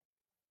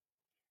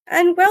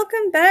And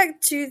welcome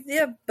back to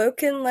the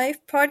Book and Life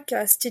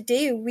podcast.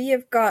 Today we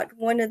have got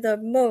one of the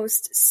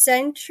most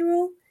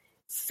sensual,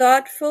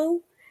 thoughtful,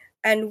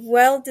 and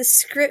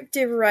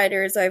well-descriptive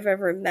writers I've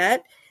ever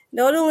met.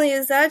 Not only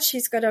is that,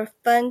 she's got a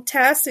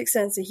fantastic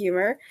sense of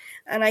humor,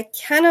 and I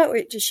cannot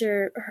wait to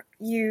share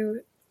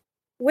you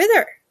with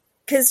her,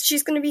 because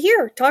she's going to be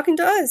here talking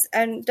to us,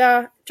 and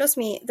trust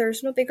me,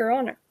 there's no bigger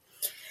honor.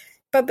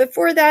 But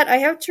before that, I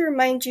have to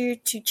remind you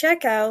to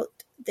check out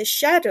The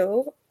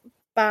Shadow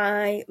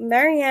by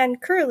Marianne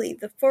Curley,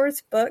 the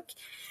fourth book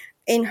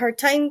in her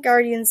Time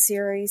Guardian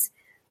series.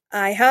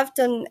 I have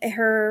done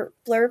her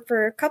blurb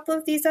for a couple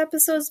of these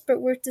episodes, but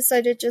we've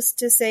decided just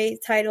to say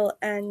title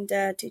and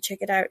to check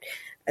it out,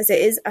 as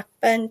it is a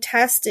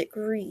fantastic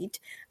read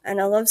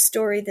and a love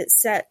story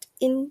that's set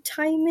in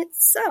time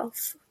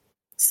itself.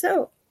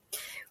 So,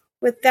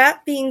 with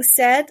that being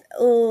said,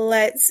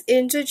 let's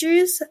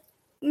introduce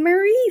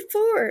Marie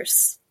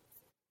Force.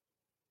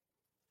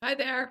 Hi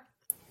there.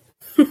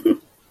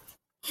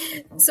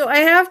 So I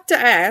have to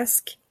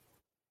ask,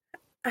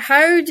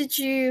 how did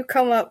you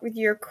come up with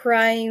your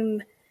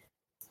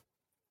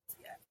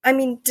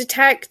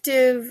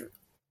detective?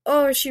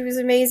 Oh, she was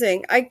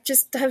amazing. I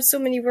just have so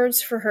many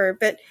words for her,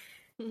 but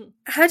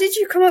how did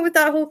you come up with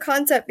that whole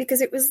concept?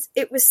 Because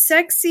it was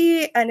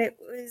sexy and it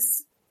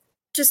was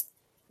just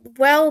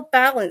well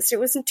balanced. It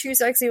wasn't too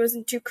sexy, it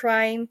wasn't too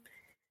crime.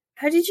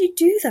 How did you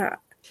do that?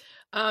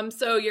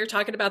 So you're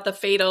talking about the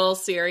Fatal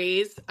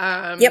series,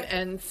 Yep.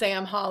 And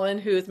Sam Holland,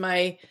 who's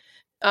my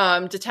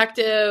female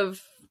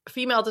detective,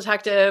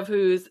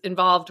 who's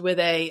involved with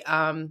a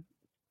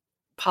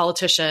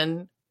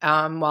politician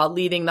while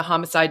leading the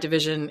homicide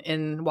division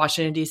in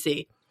Washington,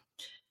 D.C.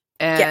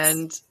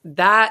 And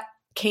that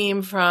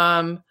came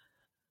from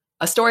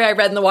a story I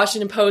read in the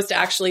Washington Post,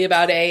 actually,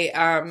 about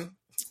a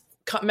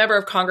member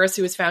of Congress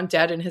who was found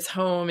dead in his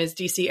home, his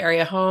D.C.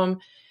 area home.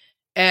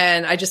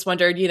 And I just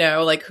wondered,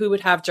 who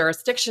would have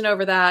jurisdiction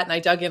over that? And I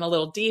dug in a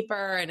little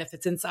deeper. And if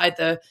it's inside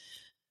the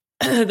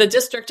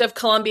District of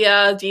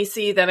Columbia,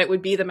 DC, then it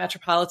would be the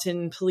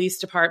Metropolitan Police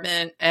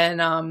Department.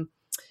 And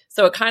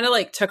so it kind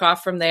of took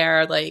off from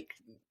there.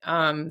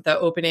 The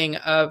opening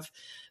of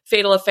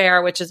Fatal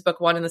Affair, which is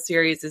book one in the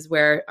series, is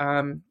where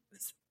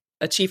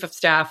a chief of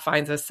staff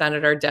finds a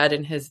senator dead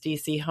in his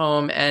DC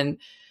home. And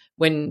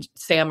when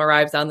Sam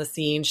arrives on the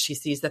scene, she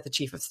sees that the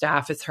chief of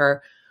staff is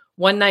her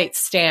one-night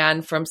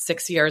stand from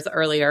 6 years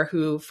earlier,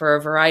 who, for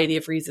a variety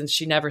of reasons,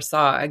 she never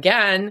saw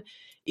again,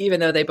 even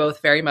though they both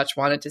very much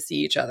wanted to see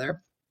each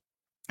other.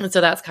 And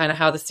so that's kind of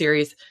how the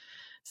series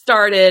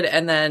started,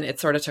 and then it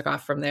sort of took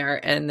off from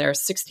there. And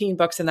there's 16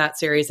 books in that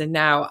series, and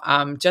now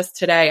just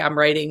today I'm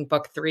writing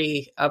book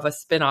 3 of a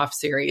spin-off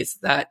series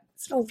that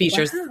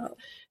features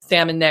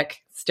Sam and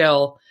Nick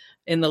still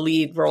in the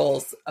lead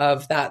roles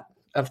of that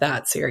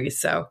series.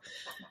 So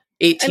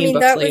 18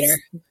 books later.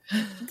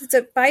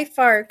 So by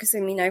far, because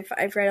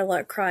I've read a lot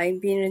of crime.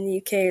 Being in the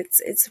UK,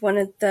 it's one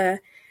of the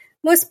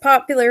most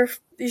popular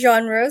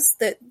genres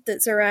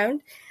that's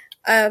around.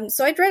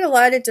 So I'd read a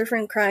lot of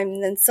different crime,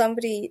 and then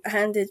somebody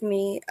handed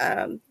me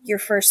your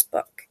first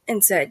book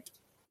and said,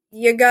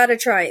 "You gotta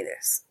try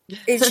this.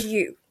 It's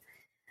you."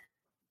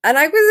 And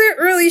I wasn't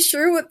really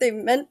sure what they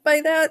meant by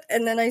that.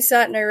 And then I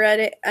sat and I read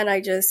it, and I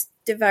just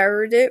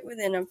devoured it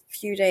within a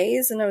few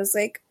days. And I was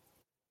like,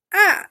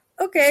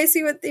 okay, I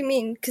see what they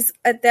mean. Because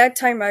at that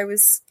time I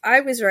was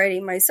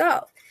writing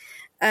myself,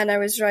 and I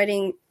was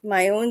writing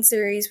my own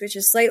series, which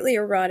is slightly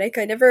erotic.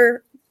 I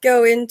never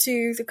go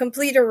into the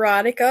complete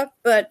erotica,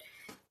 but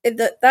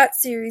that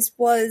series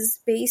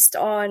was based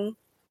on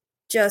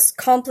just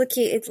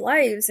complicated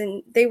lives.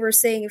 And they were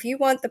saying, if you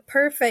want the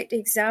perfect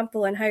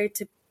example on how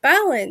to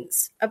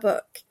balance a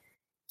book,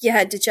 you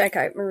had to check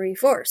out Marie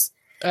Force.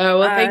 Oh,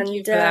 well, thank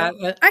you for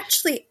that.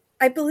 Actually,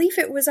 I believe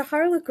it was a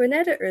Harlequin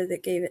editor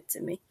that gave it to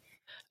me.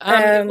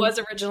 It was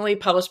originally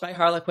published by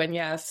Harlequin,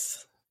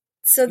 yes.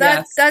 So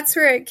that's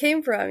where it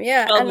came from,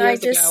 yeah. 12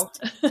 and years ago.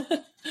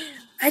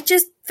 I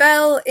just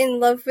fell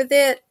in love with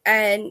it,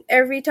 and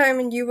every time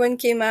a new one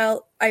came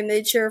out, I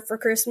made sure for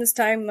Christmas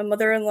time my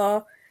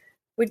mother-in-law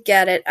would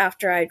get it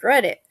after I'd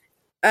read it.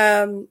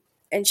 And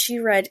she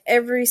read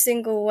every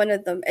single one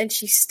of them, and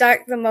she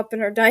stacked them up in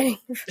her dining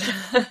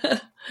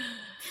room.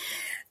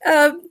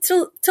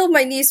 Till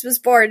my niece was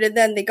born, and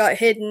then they got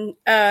hidden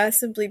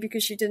simply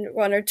because she didn't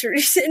want her to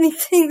read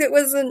anything that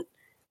wasn't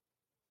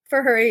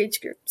for her age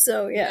group.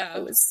 So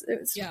it was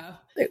yeah.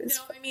 It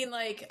was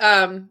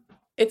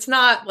it's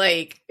not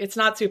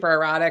super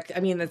erotic.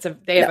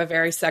 They have a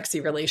very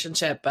sexy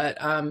relationship, but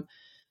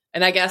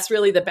and I guess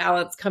really the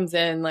balance comes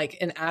in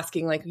in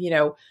asking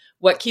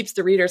what keeps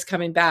the readers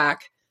coming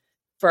back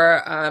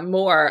for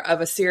more of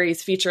a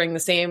series featuring the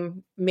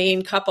same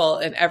main couple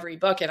in every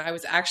book. And I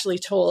was actually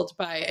told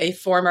by a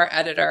former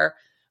editor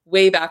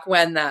way back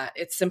when that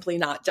it's simply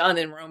not done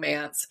in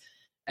romance.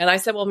 And I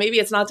said, well, maybe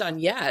it's not done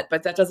yet,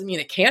 but that doesn't mean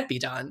it can't be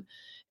done.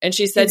 And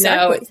she said,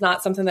 Exactly. No, it's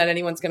not something that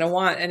anyone's going to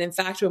want. And in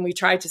fact, when we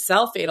tried to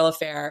sell Fatal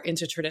Affair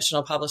into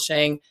traditional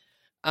publishing,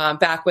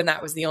 back when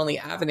that was the only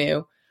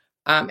avenue,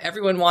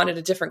 everyone wanted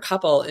a different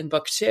couple in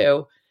book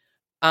 2.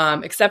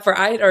 except for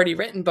I had already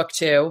written book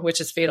 2,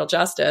 which is Fatal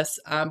Justice,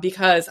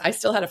 because I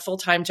still had a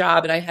full-time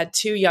job and I had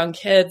 2 young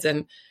kids.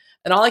 And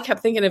all I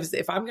kept thinking of is,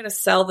 if I'm going to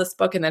sell this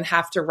book and then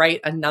have to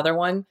write another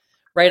one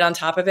right on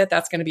top of it,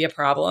 that's going to be a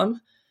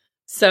problem.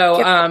 So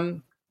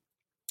Yep.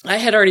 I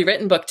had already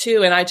written book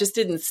 2 and I just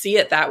didn't see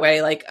it that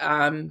way. Like,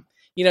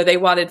 they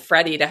wanted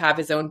Freddie to have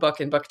his own book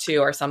in book 2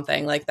 or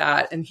something like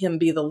that, and him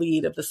be the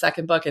lead of the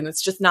second book. And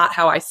it's just not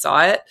how I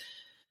saw it.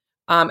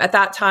 At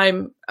that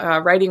time,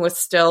 writing was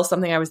still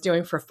something I was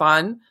doing for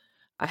fun.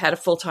 I had a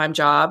full-time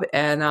job.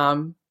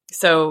 And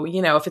so,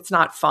 if it's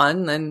not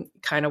fun, then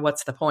kind of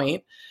what's the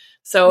point?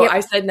 So Yep. I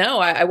said no,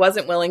 I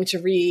wasn't willing to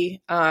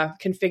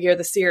reconfigure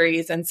the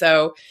series. And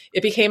so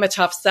it became a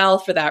tough sell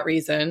for that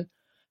reason.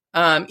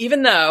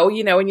 Even though,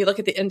 when you look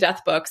at the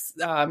in-depth books,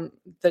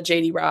 the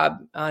J.D.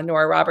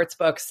 Nora Roberts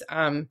books,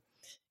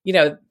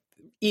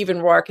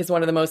 Even Rourke is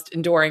one of the most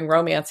enduring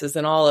romances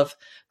in all of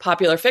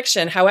popular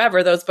fiction.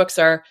 However, those books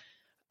are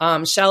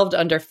shelved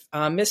under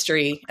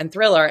mystery and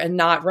thriller and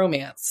not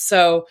romance.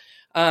 So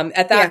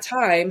at that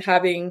time,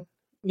 having,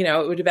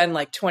 it would have been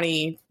like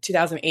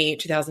 2008,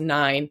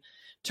 2009,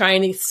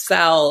 trying to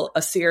sell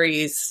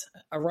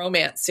a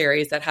romance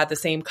series that had the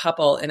same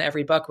couple in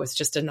every book was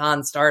just a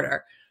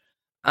non-starter.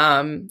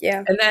 And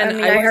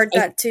then I heard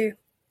that too.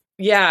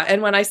 Yeah.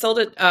 And when I sold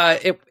it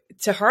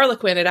to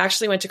Harlequin, it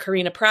actually went to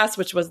Carina Press,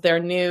 which was their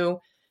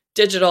new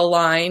digital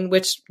line,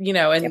 which,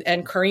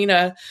 and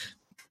Carina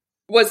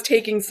was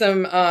taking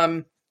some,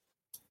 some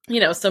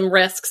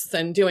risks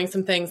and doing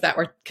some things that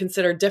were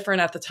considered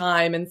different at the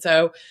time. And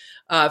so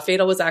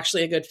Fatal was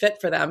actually a good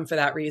fit for them for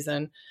that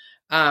reason.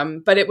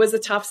 But it was a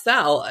tough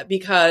sell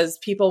because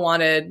people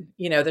wanted,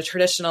 the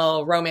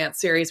traditional romance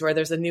series where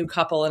there's a new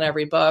couple in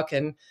every book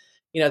and,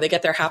 they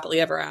get their happily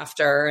ever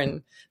after,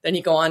 and then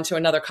you go on to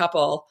another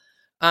couple.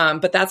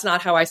 But that's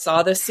not how I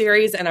saw this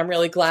series. And I'm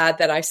really glad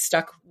that I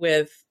stuck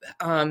with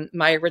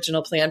my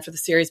original plan for the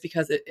series,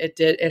 because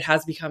it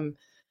has become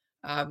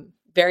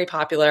very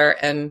popular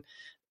and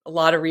a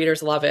lot of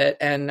readers love it.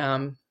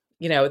 And,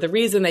 the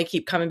reason they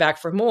keep coming back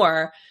for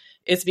more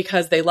is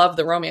because they love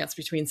the romance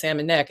between Sam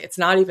and Nick. It's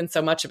not even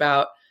so much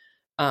about,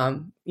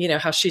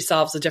 how she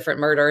solves a different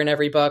murder in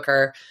every book,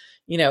 or,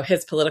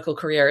 his political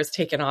career is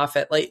taken off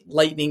at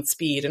lightning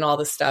speed and all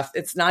this stuff.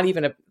 It's not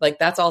even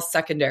that's all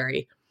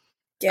secondary.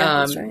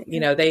 Yeah, that's right.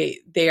 Yeah.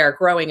 They are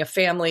growing a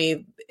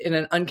family in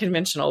an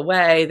unconventional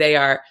way. They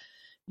are,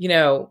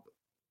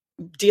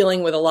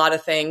 dealing with a lot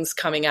of things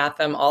coming at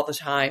them all the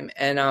time.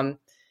 And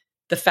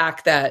the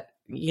fact that,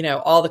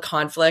 all the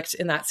conflict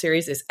in that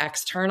series is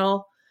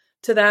external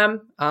to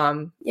them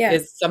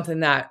is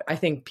something that I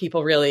think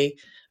people really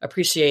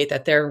appreciate,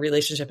 that their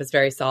relationship is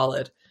very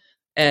solid.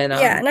 And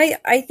and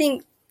I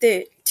think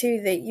that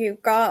too, that you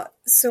got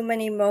so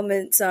many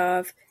moments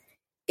of,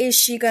 is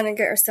she going to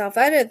get herself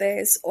out of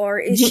this, or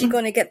is she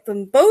going to get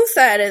them both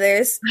out of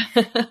this?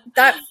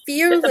 That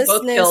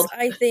fearlessness,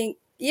 I think,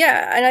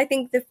 and I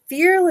think the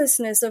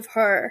fearlessness of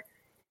her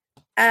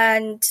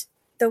and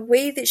the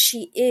way that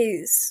she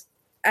is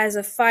as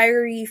a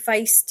fiery,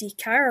 feisty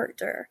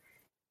character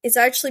is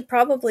actually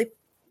probably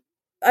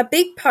a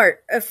big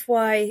part of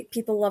why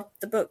people love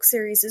the book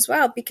series as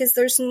well, because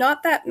there's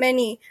not that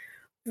many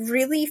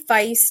really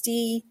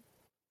feisty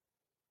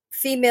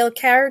female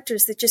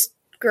characters that just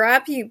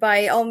grab you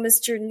by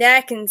almost your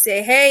neck and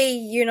say, hey,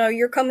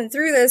 you're coming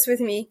through this with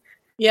me.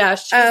 Yeah,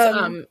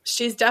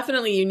 she's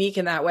definitely unique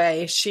in that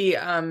way. She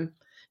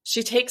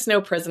takes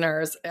no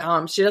prisoners.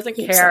 She doesn't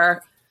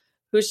care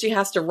who she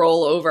has to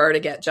roll over to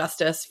get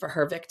justice for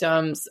her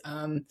victims.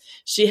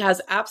 She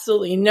has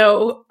absolutely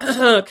no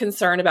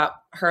concern about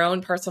her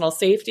own personal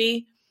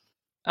safety.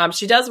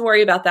 She does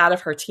worry about that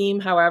of her team,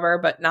 however,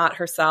 but not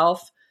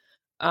herself.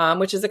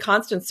 Which is a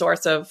constant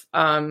source of,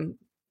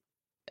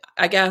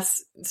 I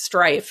guess,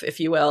 strife, if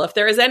you will. If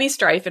there is any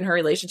strife in her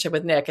relationship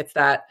with Nick, it's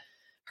that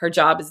her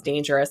job is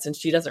dangerous, and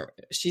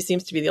she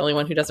seems to be the only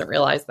one who doesn't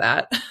realize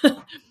that.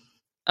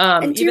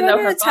 Even though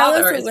her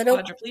father is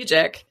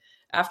quadriplegic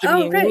after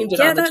being wounded on the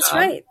job. That's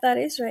right. That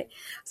is right.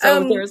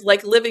 So there's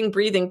living,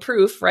 breathing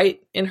proof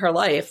right in her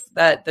life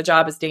that the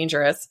job is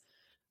dangerous.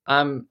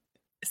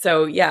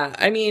 So yeah,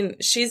 I mean,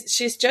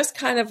 she's just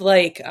kind of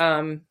like,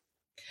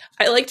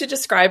 I like to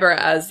describe her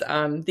as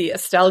the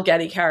Estelle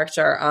Getty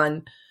character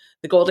on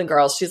The Golden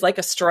Girls. She's like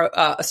a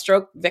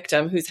stroke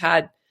victim who's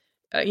had,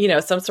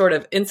 some sort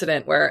of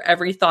incident where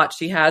every thought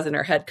she has in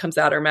her head comes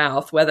out her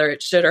mouth, whether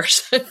it should or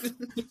shouldn't.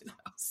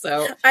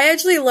 So I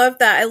actually love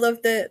that. I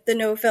love the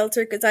no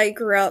filter, because I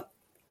grew up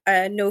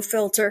no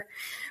filter,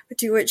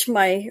 to which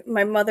my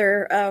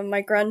mother,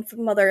 my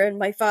grandmother, and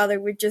my father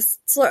would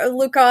just sort of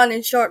look on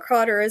in shock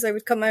horror as I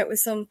would come out with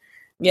some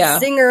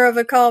zinger of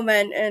a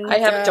comment. And I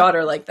have a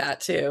daughter like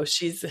that too.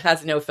 She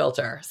has no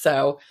filter,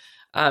 so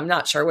I'm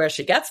not sure where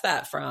she gets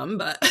that from,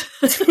 but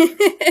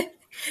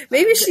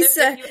maybe she's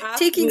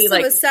taking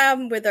some of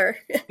Sam with her.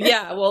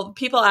 Yeah, well,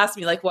 people ask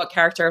me what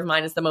character of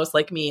mine is the most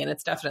like me, and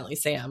it's definitely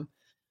Sam.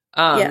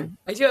 I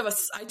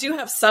do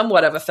have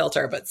somewhat of a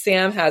filter, but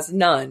Sam has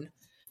none.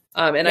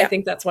 And I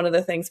think that's one of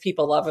the things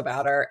people love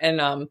about her.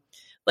 And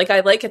like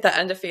I like at the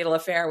end of Fatal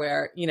Affair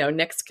where, you know,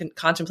 Nick's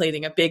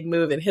contemplating a big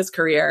move in his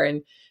career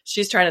and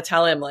she's trying to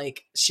tell him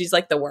like she's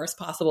like the worst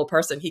possible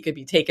person he could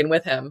be taken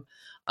with him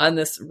on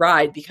this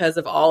ride because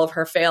of all of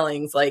her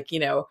failings, like, you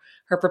know,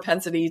 her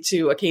propensity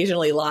to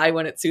occasionally lie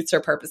when it suits her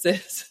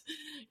purposes,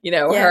 you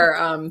know,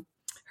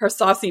 her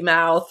saucy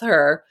mouth,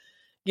 her,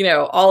 you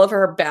know, all of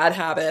her bad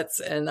habits.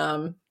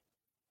 And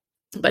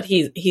but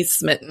he's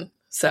smitten.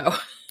 So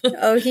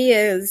oh, he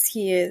is.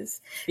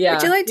 Yeah.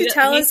 Would you like to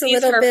tell us a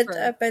little bit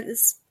about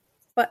this?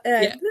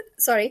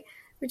 Sorry.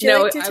 Would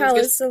you like to tell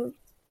us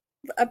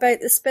about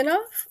the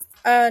spin-off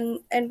and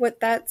what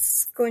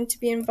that's going to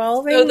be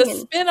involving? So the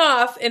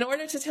spin-off, in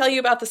order to tell you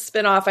about the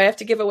spin-off, I have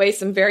to give away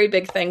some very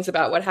big things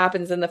about what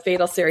happens in the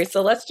Fatal series.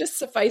 So let's just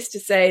suffice to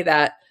say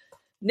that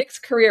Nick's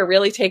career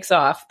really takes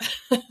off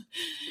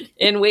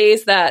in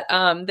ways that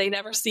they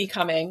never see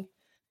coming.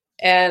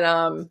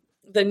 And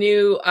the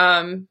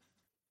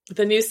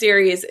new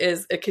series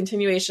is a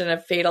continuation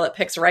of Fatal. It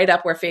picks right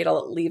up where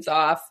Fatal leaves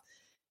off.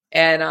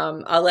 And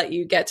I'll let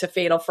you get to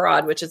Fatal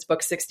Fraud, which is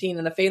book 16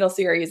 in the Fatal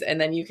series, and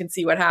then you can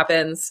see what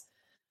happens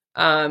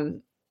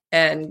and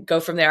go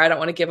from there. I don't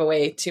want to give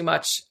away too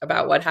much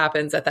about what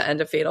happens at the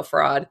end of Fatal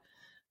Fraud.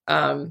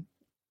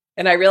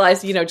 And I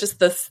realized, you know, just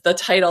the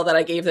title that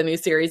I gave the new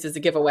series is a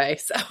giveaway.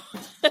 So,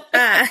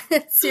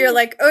 so you're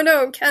like, oh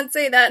no, can't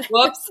say that.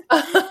 Whoops.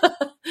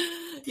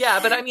 Yeah,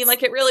 but I mean,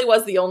 like, it really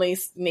was the only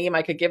name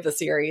I could give the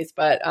series.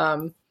 But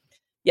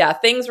yeah,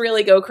 things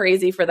really go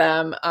crazy for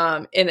them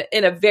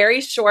in a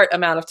very short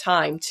amount of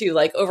time, too.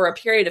 Like over a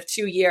period of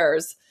 2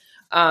 years,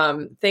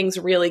 things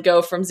really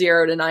go from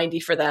 0 to 90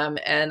 for them.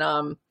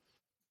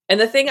 And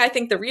the thing I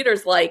think the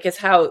readers like is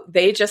how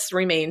they just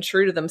remain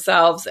true to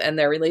themselves, and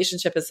their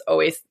relationship is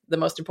always the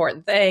most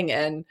important thing,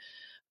 and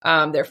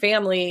their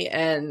family.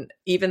 And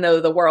even though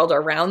the world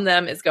around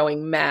them is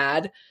going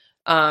mad,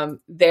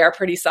 they're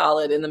pretty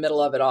solid in the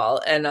middle of it all.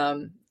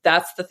 And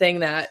that's the thing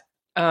that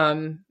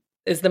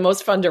is the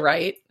most fun to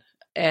write.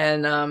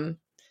 And,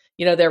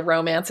 you know, their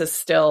romance is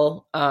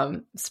still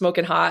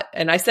smoking hot.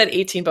 And I said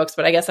 18 books,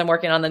 but I guess I'm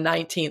working on the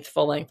 19th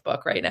full-length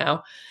book right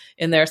now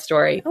in their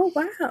story. Oh,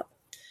 wow.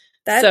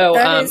 That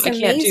is I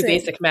can't do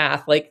basic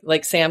math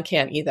like Sam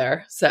can't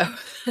either. So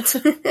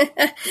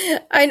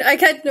I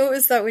can't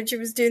notice that when she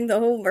was doing the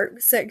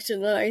homework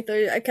section, and I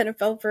thought I kind of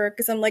fell for her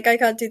because I'm like, I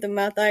can't do the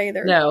math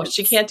either. No,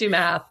 she can't do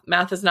math.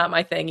 Math is not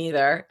my thing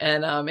either,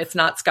 and it's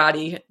not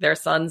Scotty, their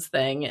son's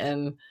thing,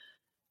 and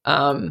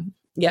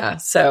yeah,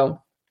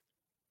 so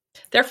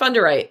they're fun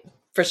to write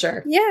for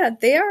sure. Yeah,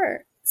 they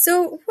are.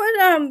 So,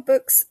 what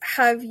books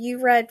have you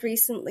read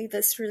recently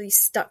that's really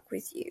stuck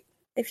with you?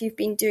 If you've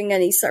been doing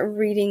any sort of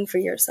reading for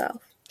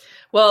yourself?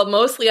 Well,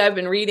 mostly I've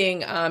been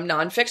reading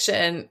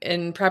nonfiction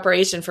in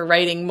preparation for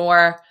writing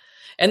more.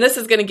 And this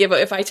is going to give,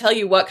 if I tell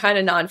you what kind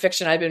of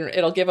nonfiction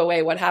it'll give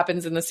away what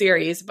happens in the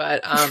series.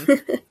 But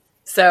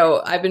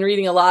so I've been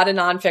reading a lot of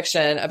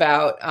nonfiction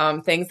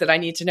about things that I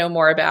need to know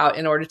more about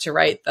in order to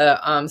write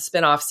the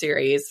spin-off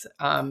series.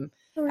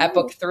 At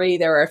book 3,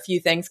 there are a few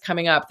things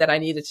coming up that I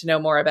needed to know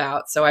more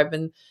about. So I've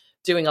been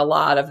doing a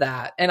lot of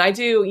that. And I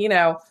do, you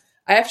know,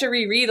 I have to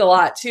reread a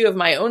lot, too, of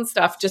my own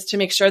stuff just to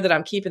make sure that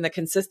I'm keeping the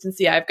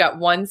consistency. I've got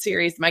one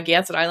series, my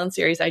Gansett Island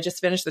series. I just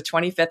finished the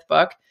 25th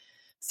book.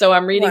 So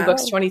I'm reading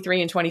books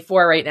 23 and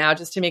 24 right now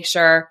just to make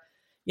sure,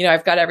 you know,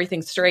 I've got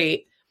everything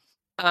straight.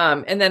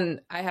 And then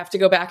I have to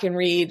go back and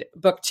read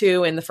book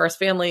 2 in the First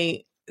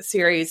Family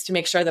series to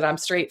make sure that I'm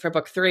straight for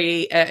book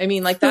 3. I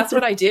mean, like, that's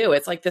what I do.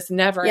 It's like this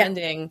never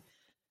ending.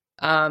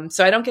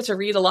 So I don't get to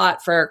read a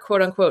lot for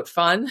quote unquote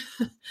fun.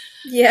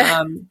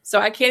 Yeah. So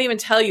I can't even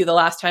tell you the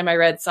last time I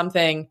read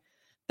something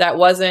that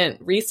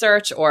wasn't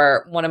research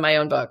or one of my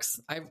own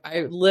books.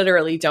 I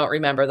literally don't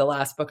remember the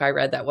last book I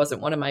read that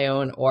wasn't one of my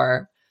own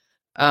or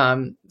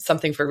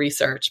something for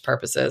research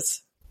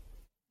purposes.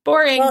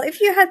 Boring. Well, if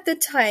you had the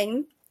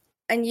time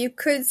and you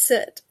could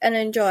sit and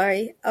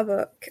enjoy a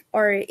book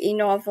or a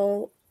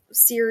novel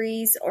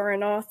series or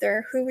an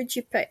author, who would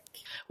you pick?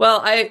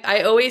 Well,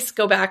 I always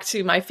go back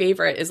to my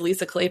favorite is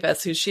Lisa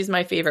Kleypas, she's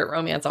my favorite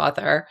romance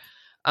author.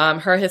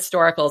 Her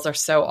historicals are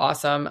so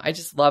awesome. I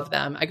just love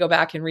them. I go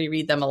back and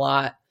reread them a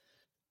lot.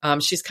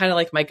 She's kind of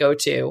like my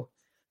go-to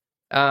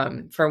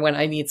for when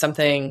I need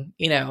something,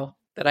 you know,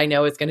 that I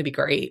know is going to be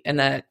great, and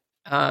that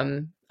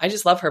I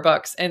just love her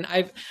books. And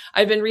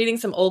I've been reading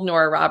some old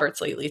Nora Roberts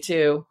lately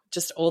too,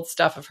 just old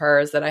stuff of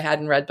hers that I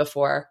hadn't read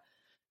before.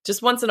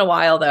 Just once in a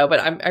while though, but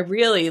I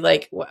really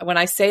like when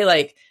I say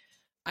like,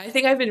 I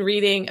think I've been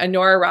reading a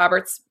Nora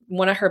Roberts,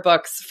 one of her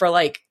books for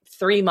like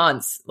 3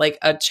 months, like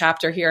a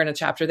chapter here and a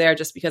chapter there,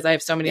 just because I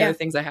have so many other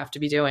things I have to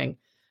be doing.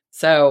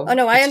 So, oh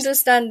no, I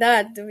understand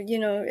that. You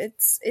know,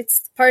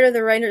 it's part of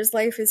the writer's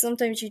life is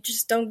sometimes you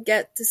just don't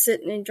get to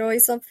sit and enjoy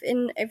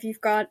something if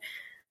you've got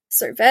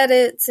sort of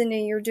edits and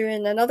then you're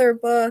doing another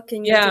book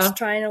and you're just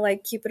trying to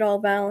like keep it all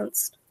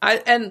balanced.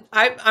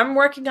 I'm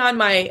working on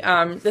my,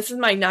 this is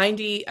my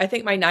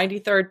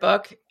 93rd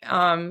book.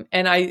 And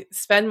I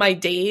spend my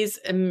days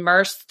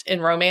immersed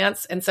in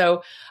romance. And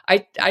so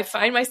I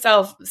find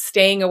myself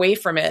staying away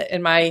from it.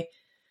 And my,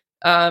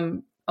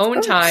 own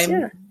Oh, time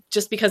yeah.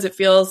 just because it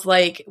feels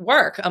like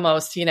work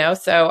almost,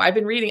 So I've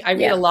been reading, I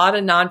read a lot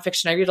of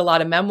nonfiction. I read a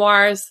lot of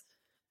memoirs,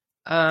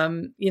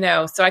 so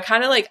I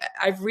kind of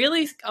I've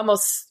really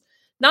almost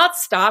not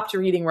stopped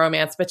reading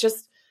romance, but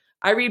just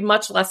I read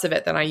much less of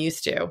it than I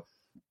used to.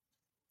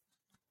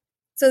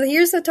 So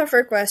here's a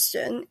tougher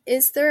question.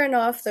 Is there an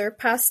author,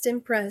 past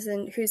and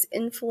present, whose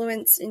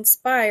influence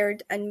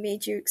inspired and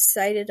made you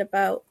excited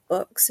about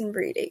books and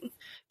reading?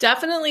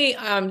 Definitely,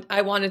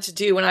 I wanted to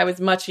do when I was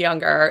much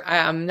younger.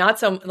 Not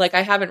so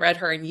I haven't read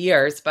her in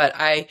years, but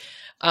I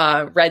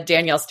read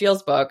Danielle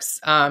Steele's books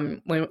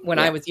when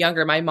I was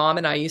younger. My mom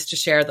and I used to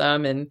share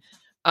them, and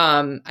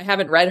I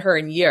haven't read her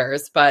in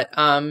years, but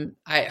her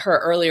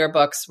earlier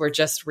books were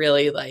just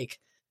really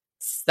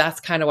that's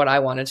kind of what I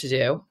wanted to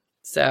do.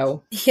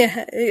 So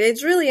yeah,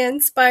 it's really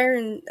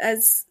inspiring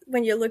as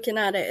when you're looking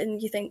at it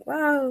and you think,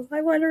 wow,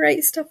 I want to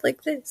write stuff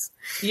like this.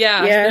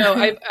 Yeah. No,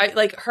 I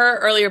like her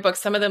earlier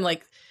books. Some of them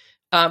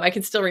I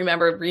can still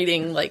remember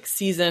reading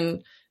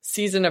Season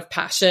of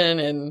Passion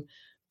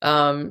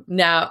and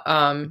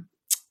now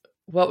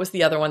what was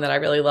the other one that I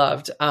really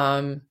loved?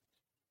 Oh,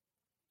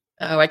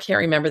 I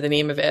can't remember the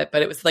name of it,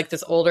 but it was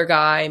this older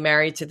guy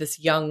married to this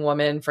young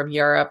woman from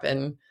Europe,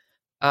 and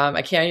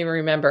I can't even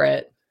remember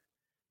it.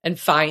 And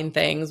Fine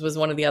Things was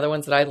one of the other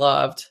ones that I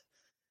loved.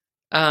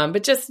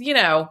 But just,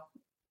 some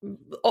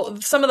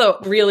of the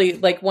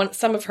really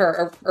some of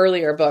her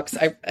earlier books,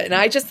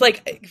 I just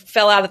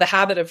fell out of the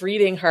habit of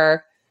reading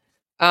her.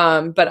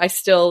 But I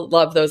still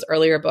love those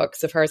earlier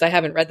books of hers. I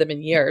haven't read them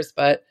in years,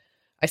 but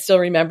I still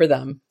remember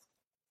them.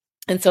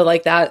 And so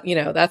that,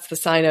 that's the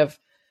sign of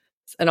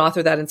an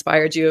author that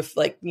inspired you. If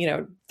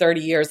 30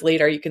 years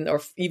later, you can,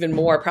 or even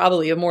more,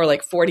 probably more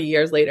 40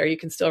 years later, you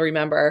can still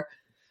remember,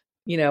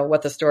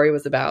 what the story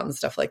was about and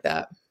stuff like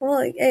that.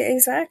 Well,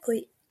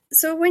 exactly.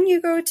 So when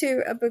you go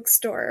to a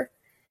bookstore,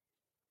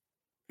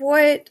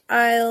 what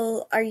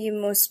aisle are you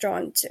most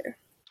drawn to?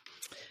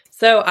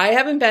 So I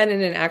haven't been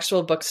in an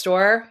actual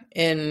bookstore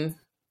in,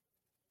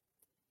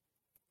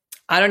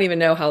 I don't even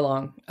know how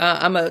long.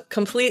 I'm a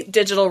complete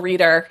digital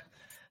reader.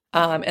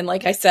 And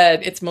like I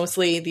said, it's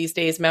mostly these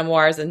days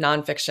memoirs and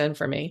nonfiction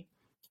for me.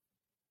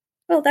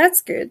 Well,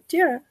 that's good.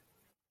 Yeah.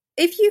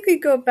 If you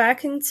could go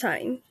back in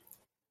time,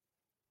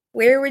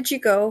 where would you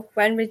go?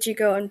 When would you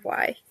go? And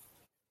why?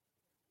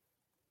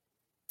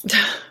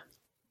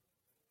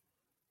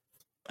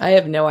 I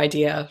have no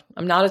idea.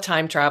 I'm not a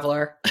time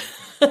traveler.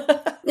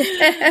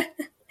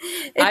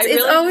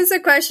 It's always a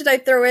question I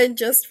throw in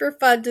just for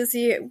fun to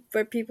see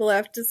what people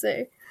have to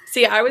say.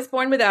 See, I was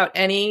born without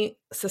any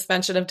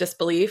suspension of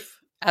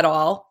disbelief at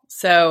all.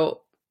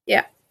 So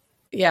yeah.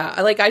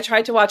 I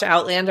tried to watch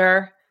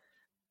Outlander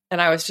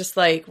and I was just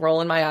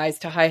rolling my eyes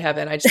to high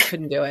heaven. I just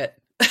couldn't do it.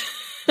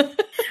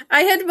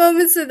 I had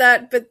moments of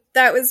that, but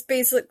that was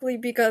basically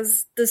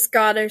because the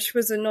Scottish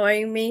was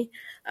annoying me.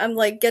 I'm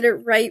get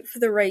it right for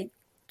the right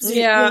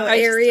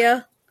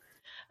area.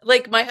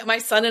 My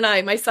son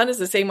and my son is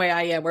the same way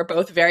I am. We're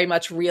both very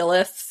much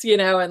realists,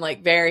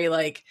 and very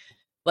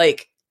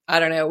I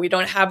don't know. We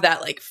don't have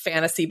that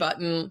fantasy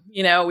button,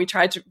 he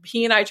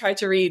and I tried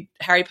to read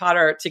Harry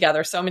Potter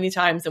together so many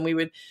times, and we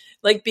would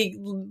be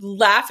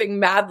laughing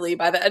madly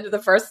by the end of the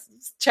first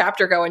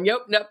chapter going,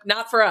 nope,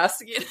 not for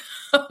us.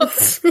 But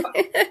that's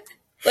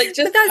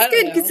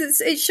good because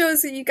it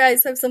shows that you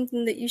guys have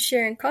something that you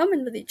share in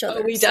common with each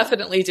other. Oh, we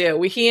definitely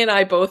do. He and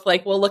I both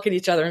we'll look at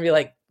each other and be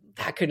like,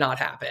 that could not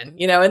happen,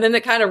 and then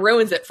it kind of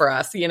ruins it for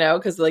us,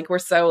 because we're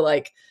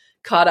so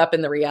caught up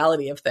in the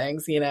reality of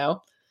things,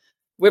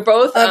 We're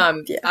both,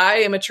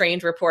 I am a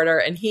trained reporter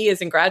and he is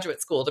in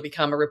graduate school to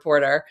become a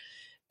reporter.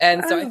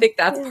 And so I think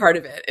that's part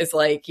of it is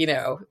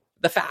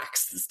the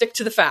facts, stick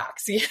to the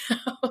facts,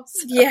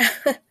 So. Yeah.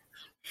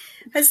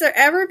 Has there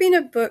ever been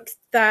a book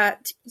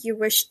that you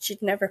wished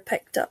you'd never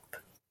picked up?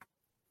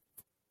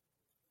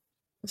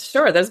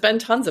 Sure. There's been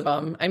tons of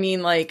them. I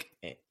mean, I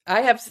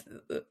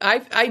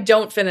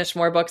don't finish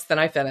more books than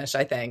I finish,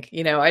 I think,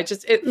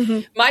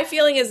 my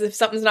feeling is if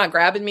something's not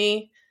grabbing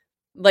me,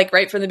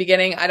 right from the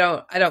beginning, I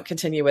don't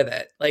continue with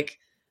it.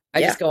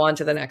 I just go on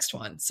to the next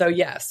one. So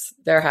yes,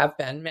 there have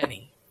been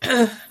many.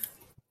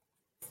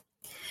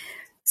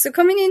 So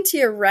coming into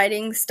your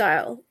writing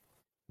style,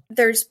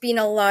 there's been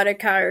a lot of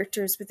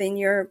characters within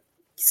your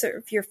sort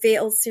of your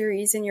Fatal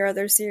series and your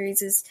other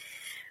series.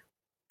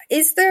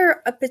 Is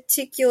there a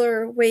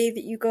particular way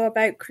that you go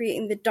about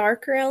creating the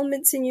darker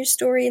elements in your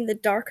story and the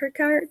darker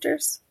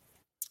characters?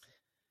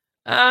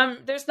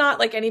 There's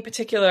not any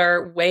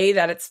particular way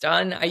that it's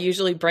done. I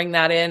usually bring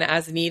that in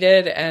as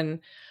needed,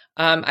 and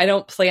I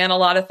don't plan a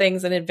lot of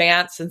things in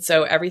advance. And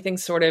so everything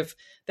sort of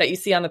that you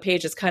see on the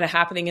page is kind of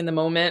happening in the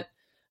moment.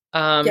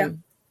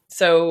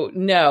 So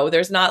no,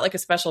 there's not a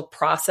special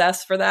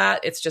process for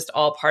that. It's just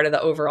all part of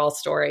the overall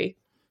story.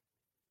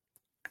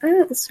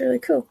 Oh, that's really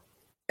cool.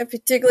 And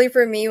particularly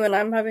for me, when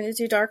I'm having to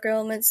do dark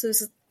elements,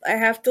 I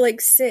have to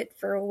sit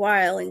for a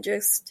while and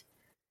just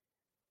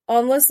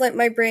almost let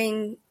my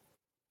brain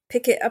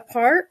pick it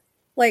apart,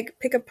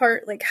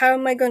 how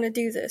am I going to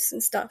do this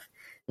and stuff.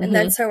 And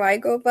that's how I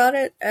go about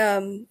it.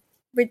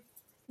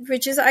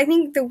 which is, I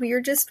think, the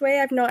weirdest way.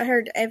 I've not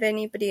heard of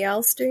anybody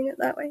else doing it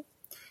that way.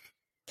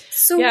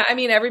 So yeah, I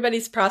mean,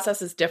 everybody's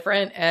process is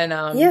different, and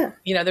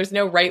yeah, there's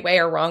no right way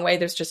or wrong way.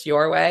 There's just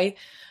your way.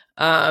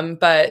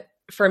 But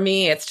for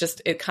me, it's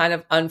just, it kind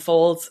of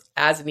unfolds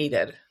as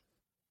needed.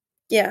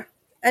 yeah,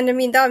 and I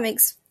mean that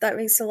makes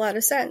a lot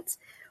of sense.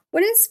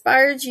 What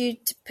inspired you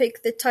to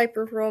pick the type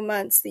of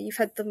romance that you've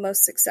had the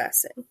most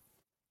success in?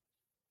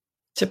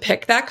 To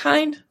pick that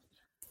kind?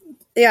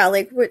 Yeah,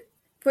 like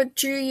what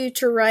drew you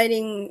to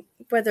writing,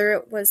 whether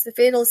it was the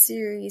Fatal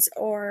series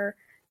or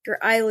your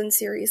Island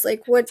series?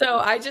 Like, what So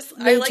I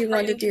made like you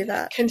want to writing do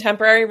that?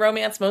 contemporary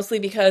romance mostly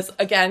because,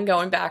 again,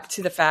 going back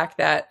to the fact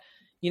that,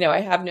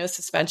 I have no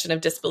suspension of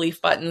disbelief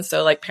button.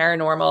 So like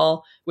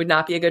paranormal would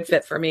not be a good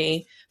fit for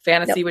me.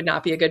 Fantasy Nope. would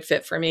not be a good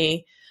fit for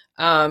me.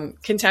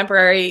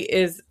 Contemporary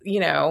is,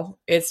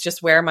 it's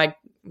just where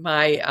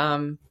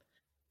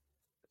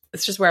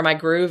it's just where my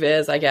groove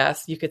is, I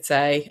guess you could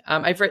say.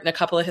 I've written a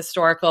couple of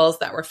historicals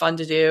that were fun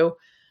to do.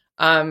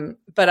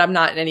 But I'm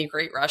not in any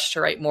great rush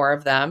to write more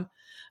of them.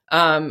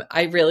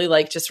 I really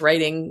like just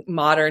writing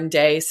modern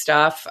day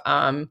stuff.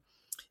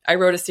 I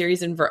wrote a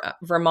series in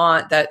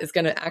Vermont that is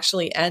going to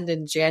actually end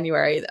in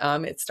January.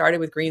 It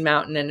started with Green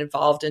Mountain and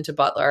evolved into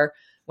Butler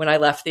when I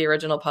left the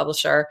original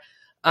publisher,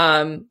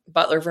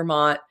 Butler,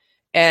 Vermont.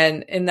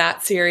 And in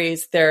that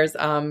series, there's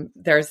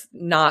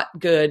not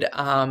good.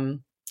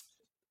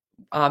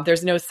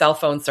 There's no cell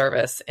phone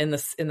service in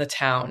the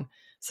town,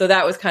 so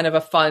that was kind of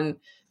a fun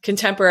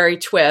contemporary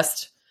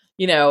twist.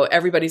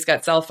 Everybody's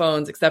got cell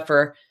phones except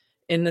for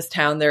in this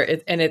town there,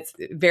 and it's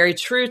very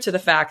true to the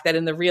fact that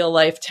in the real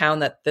life town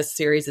that this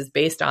series is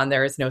based on,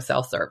 there is no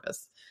cell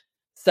service.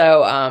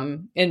 So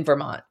in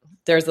Vermont,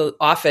 there's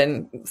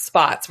often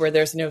spots where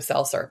there's no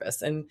cell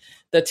service. And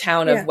the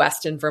town of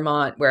Weston,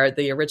 Vermont, where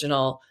the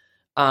original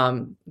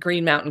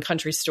Green Mountain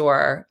Country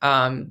Store,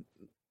 though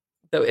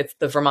it's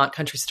the Vermont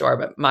Country Store,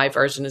 but my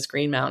version is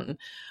Green Mountain,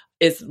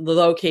 is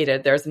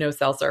located. There's no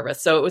cell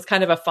service. So it was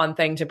kind of a fun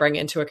thing to bring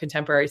into a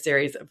contemporary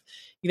series of,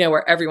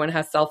 where everyone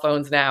has cell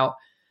phones now.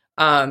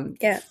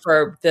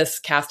 For this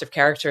cast of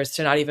characters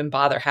to not even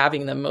bother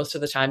having them most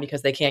of the time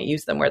because they can't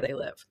use them where they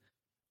live.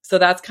 So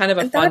that's kind of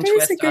a fun twist.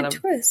 That is a good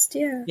twist,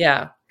 yeah.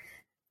 Yeah.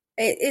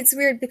 It's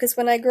weird because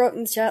when I grew up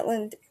in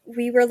Shetland,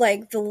 we were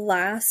like the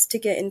last to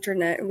get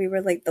internet and we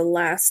were like the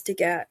last to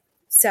get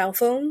cell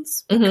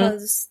phones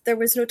because there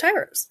was no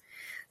towers.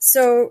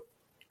 So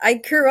I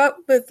grew up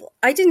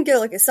I didn't get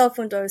like a cell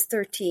phone until I was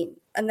 13.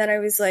 And then I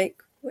was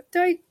like, what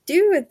do I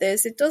do with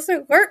this? It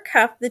doesn't work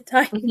half the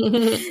time.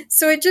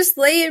 So it just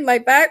lay in my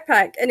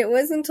backpack. And it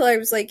wasn't until I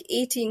was like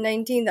 18,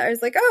 19 that I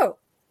was like, oh,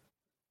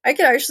 I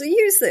can actually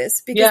use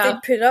this because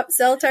they put up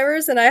cell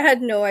towers and I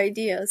had no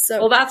idea. So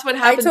well, that's what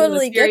happens. I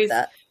totally in the series. get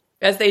that.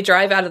 As they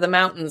drive out of the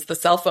mountains, the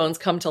cell phones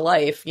come to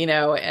life,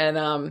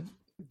 and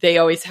they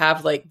always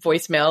have like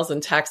voicemails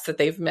and texts that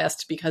they've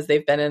missed because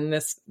they've been in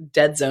this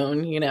dead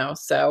zone,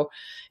 So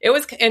it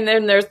was, and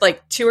then there's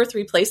like 2 or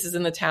 3 places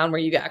in the town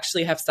where you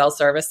actually have cell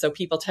service. So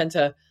people tend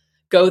to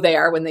go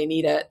there when they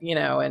need it,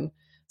 and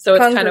so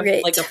it's kind of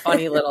like a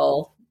funny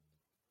little,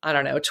 I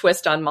don't know,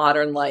 twist on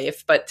modern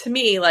life. But to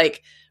me,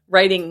 like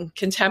writing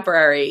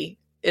contemporary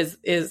is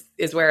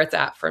where it's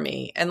at for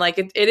me. And like,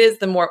 it is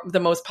the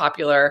most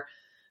popular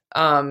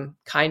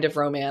kind of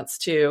romance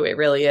too. It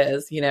really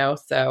is,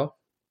 so.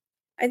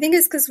 I think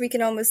it's because we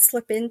can almost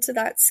slip into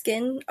that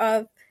skin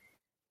of,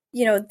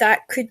 that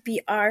could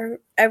be our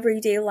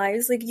everyday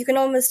lives. Like you can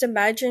almost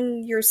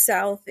imagine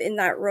yourself in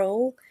that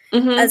role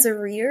as a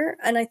reader.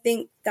 And I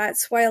think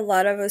that's why a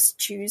lot of us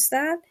choose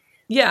that.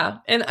 Yeah.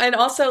 And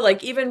also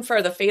like even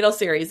for the Fatal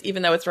series,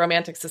 even though it's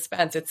romantic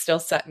suspense, it's still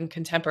set in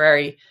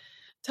contemporary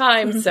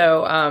time.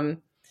 So,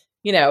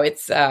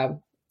 it's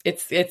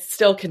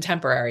still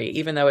contemporary,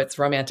 even though it's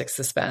romantic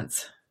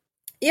suspense.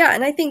 Yeah,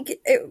 and I think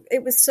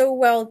it was so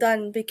well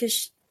done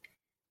because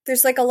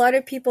there's like a lot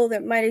of people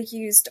that might have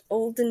used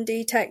olden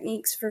day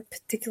techniques for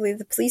particularly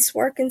the police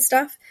work and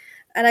stuff.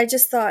 And I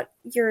just thought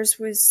yours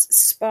was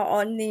spot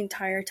on the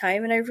entire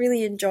time. And I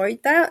really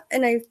enjoyed that.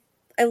 And I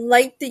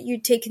liked that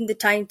you'd taken the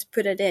time to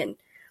put it in.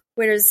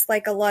 Whereas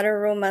like a lot of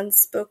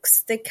romance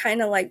books, they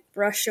kind of like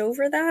brush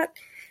over that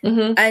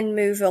and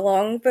move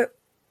along. But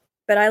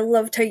I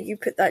loved how you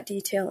put that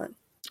detail in.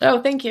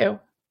 Oh, thank you.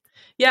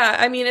 Yeah,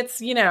 I mean,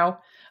 it's,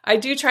 I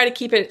do try to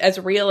keep it as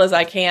real as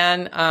I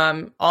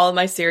can. All of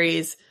my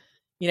series,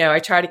 I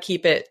try to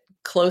keep it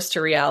close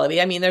to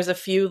reality. I mean, there's a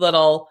few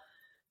little,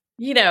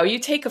 you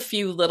take a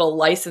few little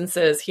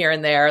licenses here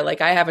and there. Like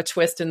I have a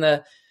twist in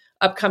the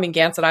upcoming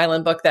Gansett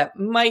Island book that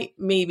might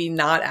maybe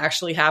not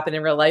actually happen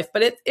in real life,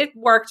 but it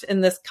worked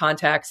in this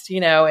context,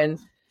 and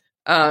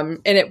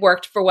it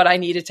worked for what I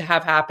needed to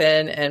have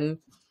happen. And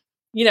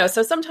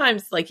so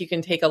sometimes like you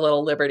can take a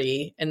little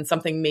liberty and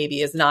something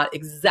maybe is not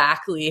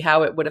exactly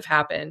how it would have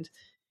happened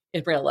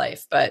in real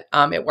life, but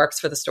it works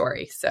for the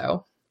story.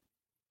 So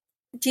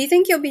do you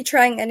think you'll be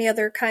trying any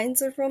other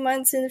kinds of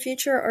romance in the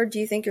future, or do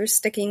you think you're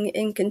sticking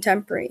in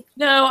contemporary?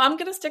 No, I'm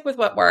going to stick with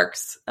what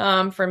works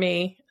for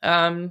me.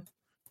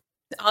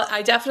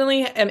 I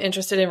definitely am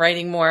interested in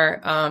writing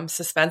more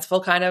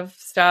suspenseful kind of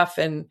stuff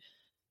and,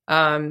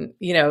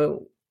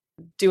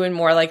 doing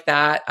more like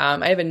that.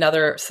 I have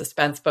another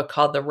suspense book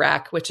called The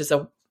Wreck, which is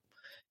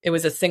it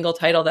was a single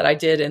title that I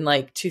did in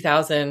like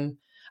 2000.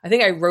 I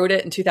think I wrote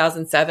it in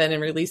 2007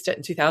 and released it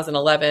in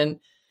 2011.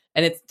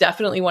 And it's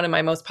definitely one of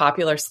my most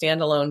popular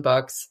standalone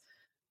books.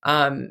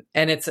 And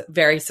it's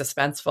very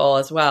suspenseful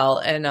as well.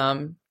 And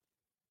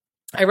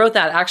I wrote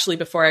that actually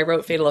before I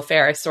wrote Fatal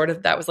Affair.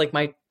 That was like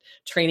my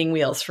training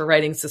wheels for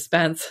writing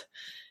suspense.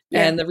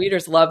 Yeah. And the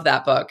readers love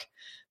that book.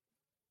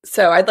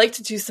 So I'd like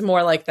to do some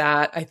more like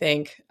that, I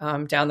think,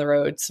 down the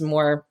road, some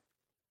more.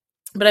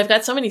 But I've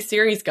got so many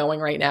series going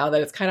right now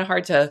that it's kind of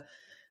hard to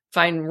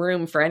find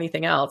room for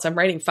anything else. I'm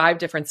writing 5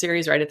 different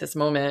series right at this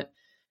moment,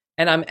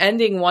 and I'm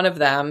ending one of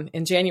them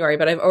in January,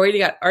 but I've already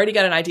got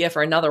an idea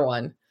for another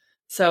one.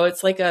 So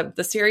it's like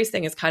the series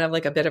thing is kind of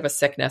like a bit of a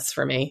sickness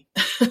for me.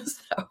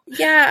 So.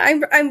 Yeah,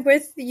 I'm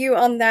with you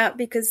on that,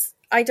 because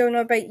I don't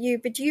know about you,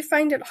 but do you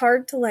find it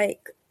hard to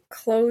like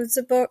close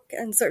a book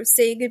and sort of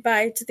say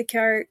goodbye to the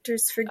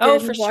characters for good? Oh,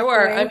 for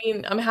sure. Away? I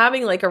mean, I'm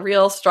having like a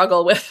real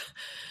struggle with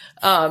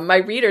my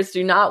readers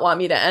do not want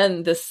me to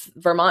end this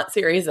Vermont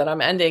series that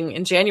I'm ending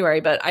in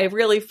January, but I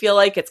really feel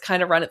like it's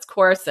kind of run its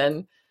course,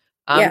 and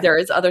there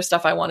is other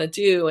stuff I want to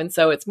do. And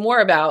so it's more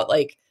about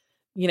like,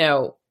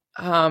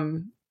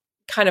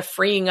 kind of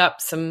freeing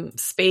up some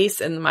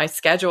space in my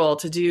schedule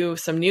to do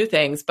some new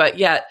things. But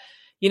yet,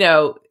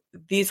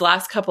 these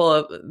last couple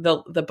of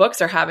the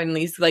books are having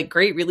these like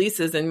great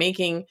releases and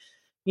making,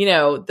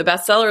 the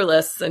bestseller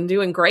lists and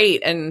doing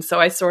great. And so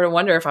I sort of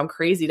wonder if I'm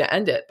crazy to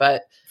end it,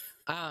 but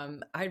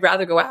I'd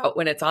rather go out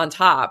when it's on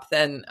top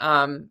than,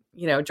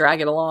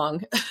 drag it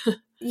along.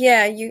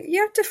 Yeah,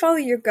 you have to follow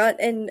your gut,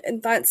 and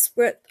that's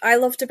what I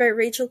loved about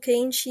Rachel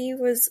Caine. She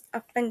was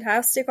a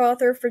fantastic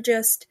author for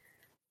just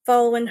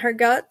following her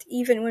gut,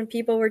 even when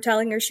people were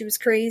telling her she was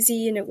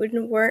crazy and it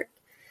wouldn't work.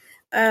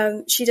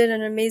 She did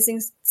an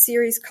amazing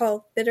series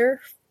called Bitter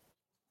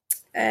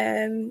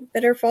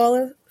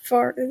Falls.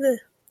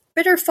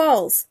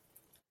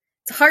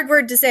 It's a hard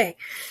word to say.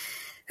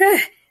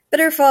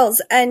 Bitter Falls,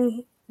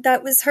 and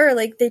that was her.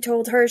 Like, they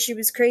told her she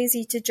was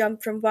crazy to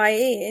jump from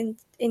YA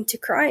into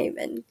crime,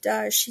 and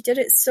she did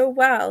it so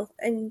well,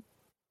 and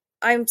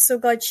I'm so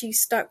glad she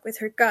stuck with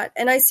her gut.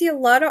 And I see a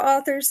lot of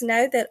authors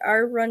now that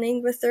are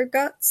running with their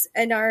guts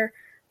and are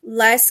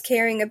less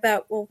caring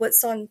about, well,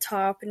 what's on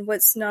top and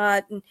what's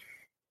not, and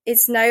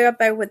it's now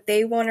about what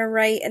they want to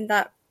write, and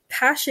that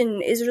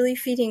passion is really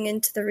feeding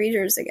into the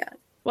readers again.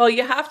 Well,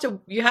 you have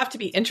to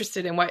be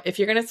interested in what, if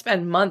you're going to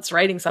spend months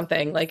writing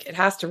something, like it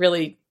has to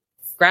really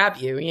grab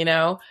you,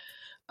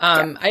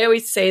 I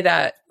always say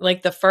that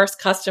like the first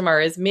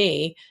customer is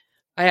me.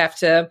 I have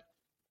to,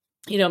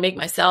 make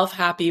myself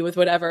happy with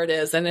whatever it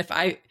is. And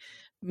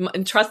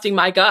and trusting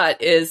my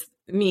gut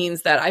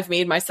means that I've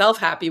made myself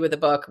happy with a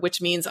book,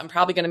 which means I'm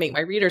probably going to make my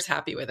readers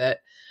happy with it.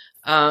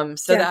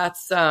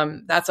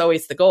 That's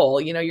always the goal.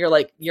 You're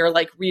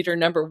like reader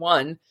number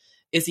 1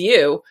 is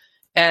you.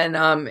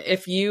 And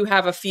if you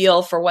have a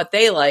feel for what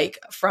they like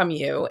from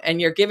you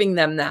and you're giving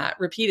them that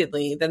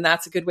repeatedly, then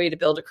that's a good way to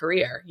build a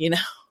career,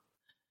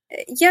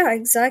 Yeah,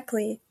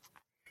 exactly.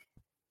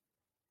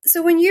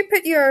 So when you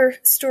put your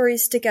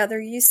stories together,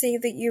 you say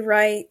that you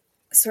write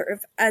sort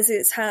of as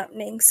it's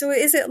happening. So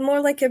is it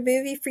more like a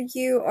movie for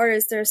you, or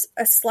is there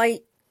a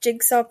slight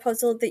jigsaw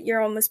puzzle that you're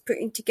almost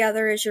putting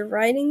together as you're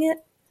writing it?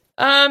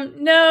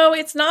 No,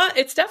 it's not.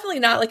 It's definitely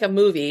not like a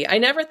movie. I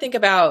never think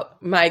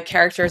about my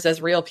characters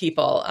as real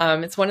people.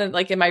 It's one of,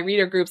 like, in my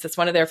reader groups, it's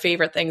one of their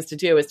favorite things to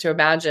do is to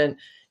imagine,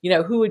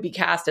 who would be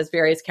cast as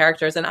various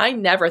characters. And I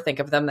never think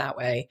of them that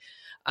way.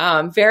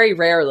 Very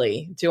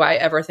rarely do I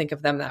ever think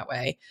of them that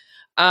way.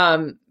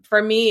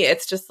 For me,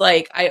 it's just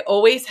like, I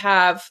always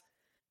have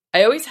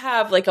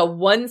like a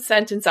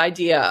 1-sentence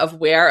idea of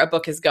where a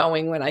book is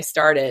going when I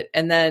start it.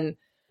 And then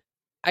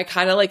I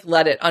kind of like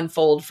let it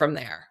unfold from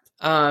there.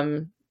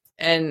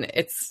 And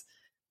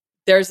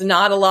there's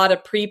not a lot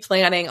of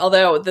pre-planning,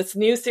 although this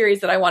new series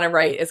that I want to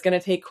write is going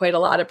to take quite a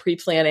lot of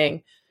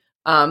pre-planning,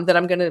 that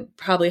I'm going to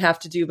probably have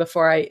to do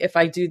before if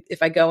I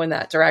go in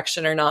that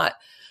direction or not.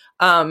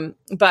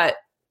 But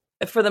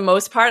for the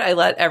most part, I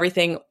let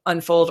everything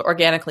unfold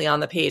organically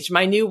on the page.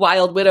 My new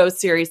Wild Widows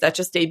series that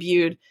just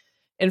debuted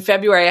in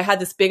February, I had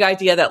this big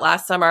idea that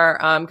last summer,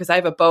 because I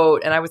have a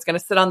boat, and I was going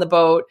to sit on the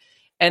boat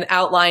and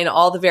outline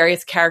all the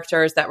various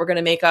characters that were going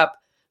to make up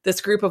this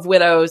group of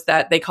widows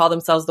that they call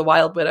themselves the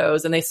Wild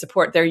Widows, and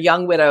they're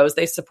young widows.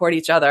 They support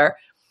each other.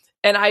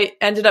 And I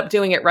ended up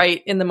doing it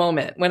right in the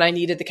moment when I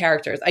needed the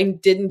characters. I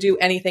didn't do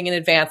anything in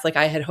advance like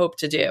I had hoped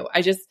to do.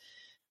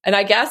 And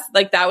I guess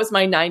like that was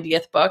my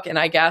 90th book. And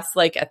I guess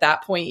like at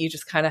that point, you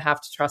just kind of have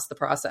to trust the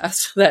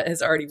process that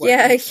has already worked.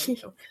 Yeah,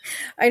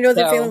 I know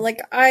the feeling.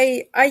 Like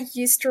I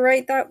used to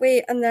write that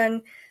way. And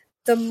then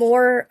the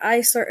more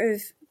I sort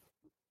of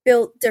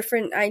built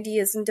different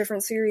ideas and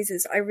different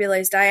series, I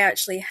realized I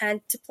actually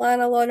had to plan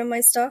a lot of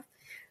my stuff,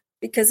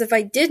 because if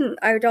I didn't,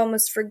 I would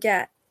almost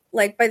forget.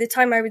 Like by the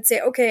time I would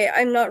say, okay,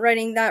 I'm not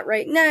writing that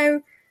right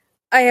now,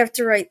 I have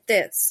to write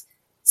this.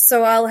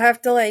 So I'll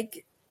have to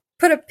like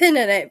put a pin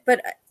in it.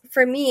 But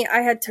for me, I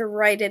had to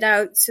write it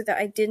out so that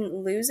I didn't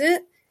lose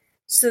it,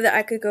 so that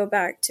I could go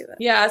back to it.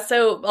 Yeah,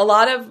 so a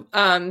lot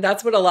of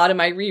that's what a lot of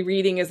my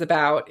rereading is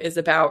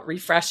about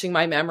refreshing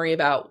my memory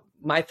about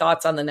my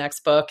thoughts on the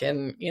next book,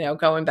 and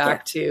going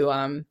back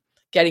to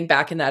getting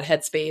back in that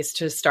headspace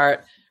to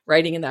start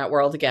writing in that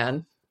world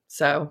again.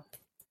 So,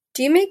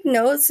 do you make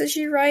notes as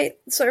you write?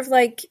 Sort of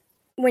like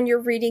when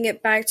you're reading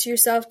it back to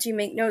yourself, do you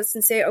make notes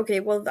and say, okay,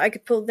 well, I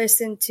could pull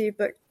this into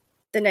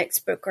the next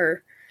book,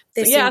 or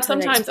this yeah, into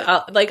sometimes the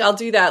next book? I'll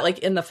do that like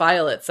in the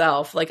file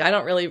itself. Like I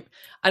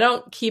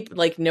don't keep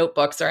like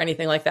notebooks or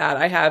anything like that.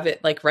 I have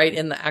it like right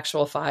in the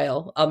actual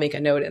file. I'll make a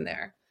note in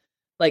there,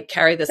 like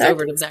carry this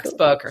over to the next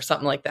book or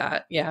something like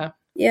that. Yeah.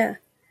 Yeah.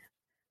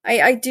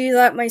 I do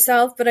that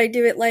myself, but I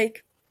do it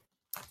like,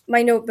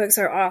 my notebooks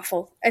are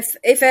awful.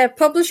 If a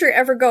publisher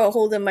ever got a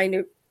hold of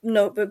my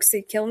notebooks,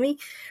 they'd kill me,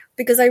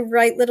 because I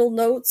write little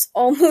notes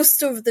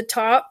almost over the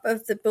top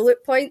of the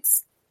bullet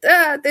points.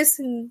 This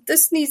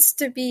needs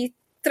to be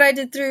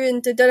threaded through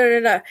into da da da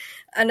da.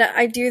 And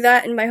I do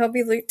that, and my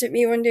hubby looked at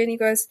me one day and he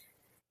goes,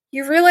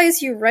 "You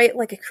realize you write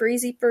like a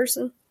crazy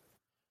person?"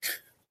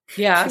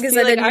 Yeah, because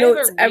I did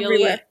notes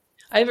everywhere.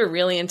 I have a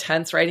really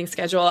intense writing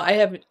schedule. I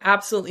have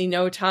absolutely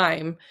no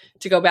time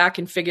to go back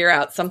and figure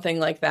out something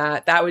like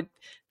that. That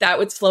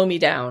would slow me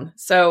down.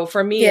 So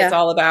for me, it's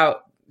all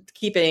about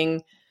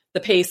keeping the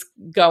pace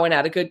going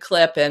at a good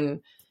clip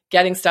and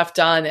getting stuff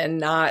done, and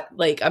not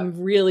like, I'm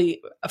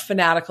really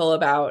fanatical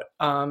about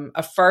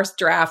a first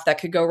draft that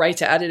could go right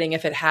to editing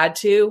if it had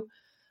to.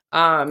 So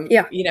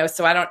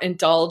I don't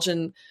indulge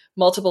in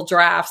multiple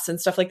drafts and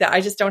stuff like that.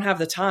 I just don't have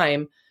the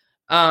time.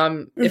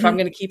 If I'm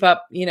going to keep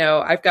up,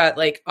 I've got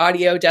like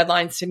audio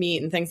deadlines to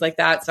meet and things like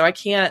that. So I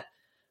can't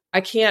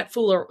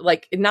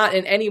not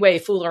in any way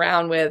fool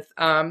around with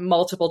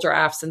multiple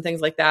drafts and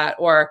things like that,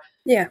 or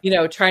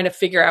trying to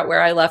figure out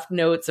where I left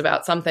notes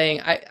about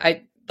something.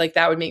 I like,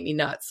 that would make me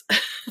nuts.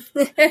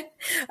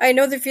 I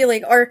know the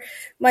feeling. Or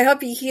my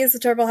hubby, he has a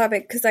terrible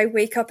habit, because I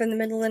wake up in the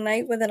middle of the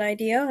night with an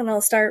idea and I'll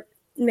start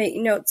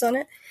making notes on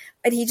it,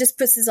 and he just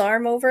puts his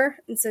arm over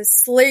and says,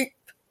 "Sleep,"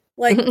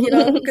 like,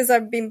 because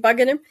I've been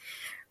bugging him.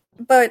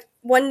 But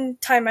one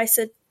time I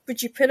said,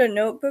 "Would you put a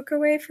notebook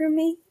away from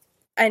me?"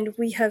 And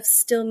we have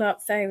still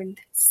not found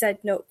said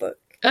notebook,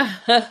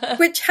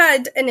 which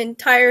had an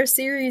entire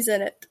series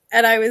in it.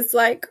 And I was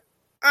like,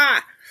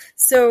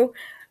 So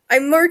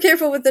I'm more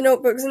careful with the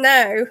notebooks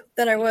now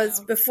than I was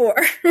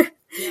before.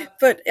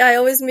 But I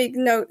always make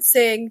notes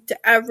saying to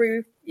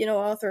every,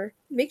 author,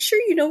 make sure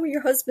you know where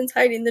your husband's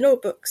hiding the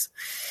notebooks.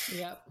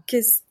 Yeah.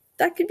 Because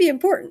that could be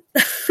important.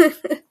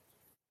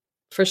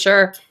 For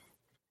sure.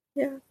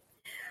 Yeah.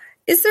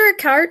 Is there a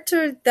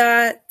character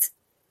that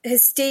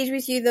has stayed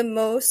with you the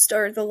most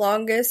or the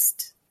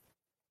longest?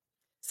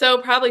 So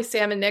probably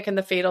Sam and Nick in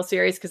the Fatal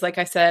series, because like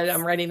I said,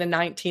 I'm writing the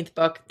 19th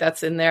book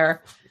that's in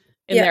their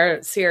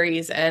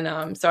series,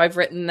 and so I've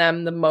written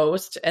them the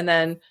most. And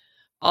then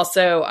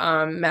also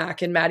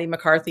Mac and Maddie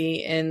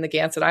McCarthy in the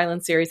Gansett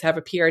Island series have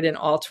appeared in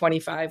all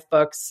 25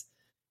 books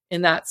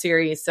in that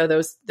series. So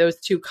those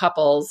two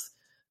couples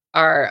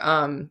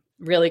are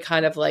really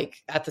kind of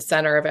like at the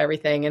center of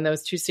everything in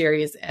those two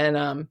series.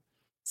 And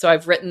so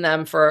I've written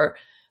them for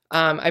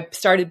I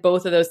started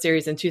both of those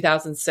series in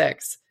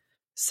 2006.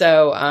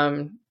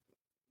 So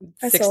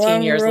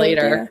 16 years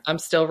later, I'm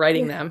still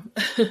writing them.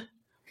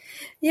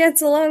 Yeah,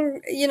 it's a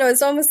long,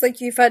 it's almost like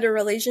you've had a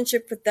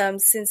relationship with them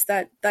since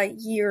that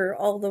year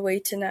all the way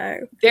to now.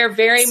 They're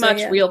very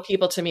much real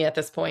people to me at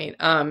this point.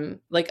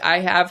 Like I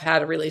have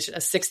had a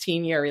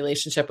 16-year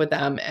relationship with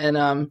them.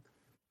 And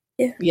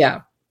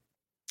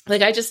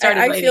like I just started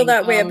I writing, feel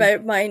that way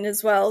about mine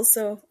as well,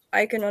 so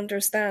I can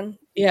understand.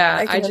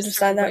 Yeah, I just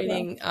started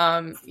writing,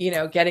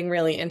 getting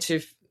really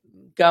into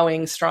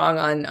going strong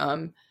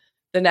on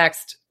the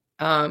next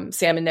Sam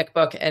and Nick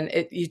book,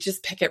 and you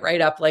just pick it right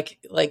up like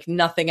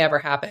nothing ever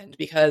happened,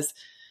 because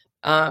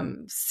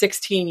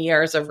 16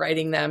 years of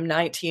writing them,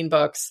 19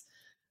 books,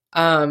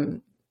 they're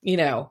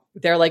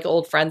like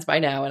old friends by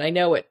now, and I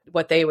know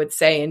what they would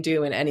say and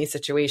do in any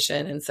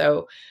situation, and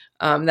so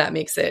that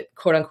makes it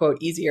quote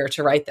unquote easier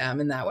to write them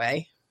in that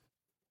way.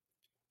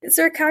 Is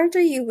there a character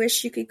you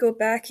wish you could go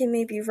back and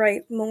maybe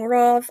write more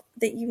of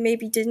that you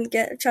maybe didn't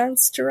get a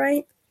chance to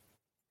write?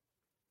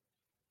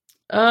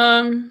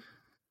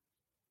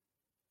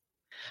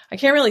 I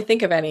can't really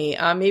think of any.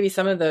 Maybe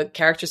some of the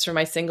characters from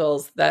my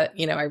singles that,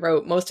 I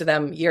wrote, most of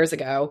them years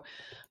ago.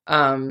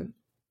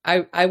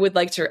 I would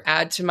like to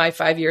add to my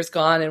 5 years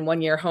gone and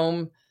 1 year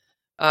home.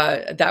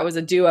 That was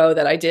a duo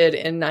that I did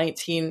in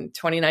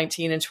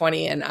 2019 and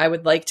 20. And I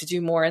would like to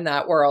do more in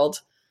that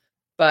world.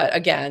 But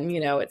again,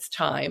 it's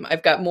time.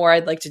 I've got more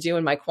I'd like to do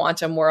in my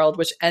quantum world,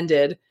 which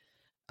ended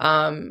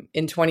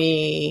in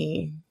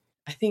 20,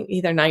 I think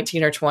either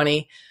 19 or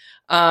 20.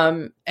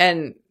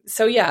 And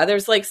so,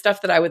 there's like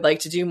stuff that I would like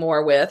to do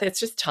more with. It's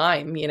just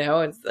time,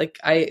 it's like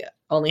I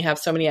only have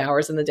so many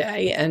hours in the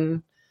day,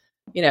 and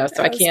So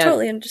It's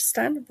totally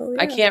understandable.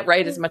 I Yeah. can't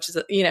write as much as,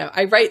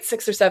 I write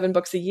 6 or 7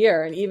 books a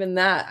year. And even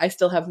that, I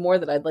still have more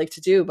that I'd like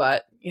to do.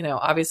 But,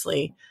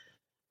 obviously,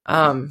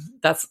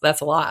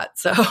 that's a lot.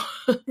 So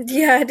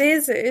Yeah, it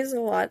is. It is a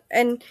lot.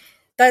 And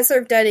that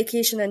sort of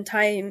dedication and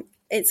time,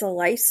 it's a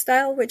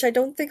lifestyle, which I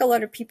don't think a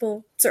lot of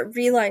people sort of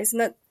realize.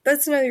 And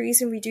that's another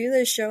reason we do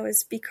this show,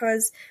 is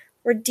because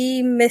we're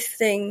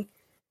demything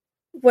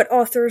what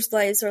authors'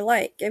 lives are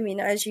like. I mean,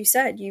 as you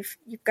said, you've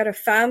got a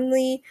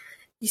family,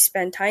 you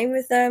spend time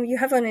with them, you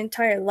have an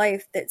entire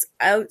life that's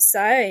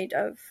outside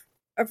of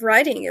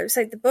writing,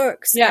 outside the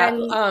books. yeah,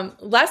 And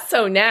less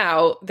so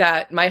now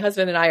that my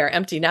husband and I are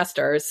empty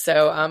nesters.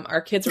 So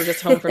our kids were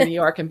just home from New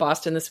York and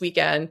Boston this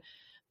weekend.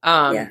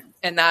 yeah.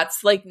 And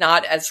that's like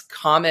not as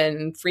common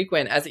and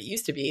frequent as it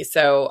used to be.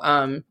 So,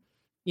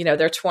 they're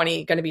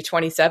going to be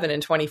 27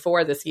 and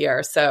 24 this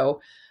year.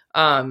 So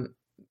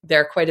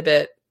they're quite a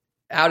bit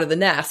out of the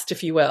nest,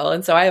 if you will.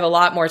 And so I have a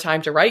lot more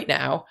time to write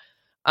now.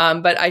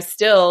 But I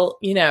still,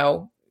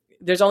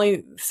 there's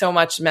only so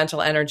much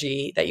mental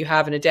energy that you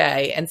have in a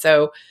day. And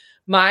so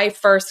my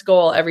first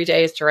goal every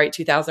day is to write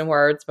 2,000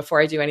 words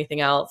before I do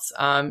anything else.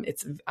 I'm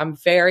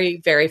very,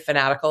 very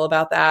fanatical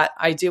about that.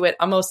 I do it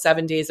almost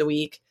 7 days a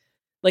week.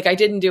 Like, I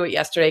didn't do it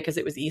yesterday because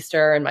it was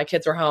Easter and my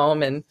kids were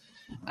home, and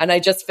I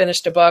just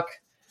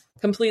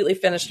completely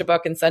finished a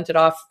book and sent it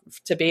off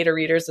to beta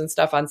readers and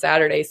stuff on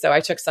Saturday. So I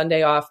took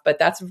Sunday off, but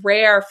that's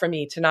rare for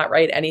me to not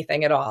write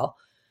anything at all.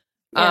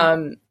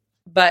 Yeah.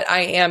 But I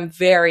am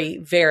very,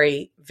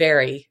 very,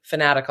 very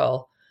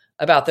fanatical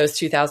about those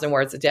 2,000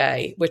 words a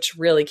day, which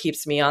really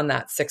keeps me on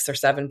that 6 or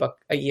 7 book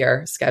a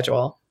year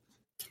schedule.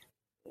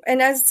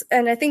 And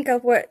I think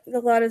of what a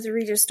lot of the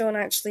readers don't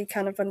actually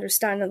kind of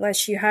understand,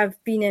 unless you have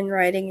been in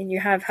writing and you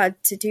have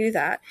had to do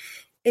that,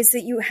 is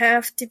that you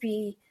have to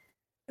be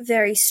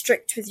very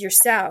strict with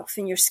yourself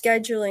and your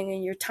scheduling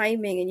and your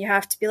timing, and you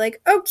have to be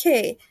like,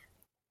 okay,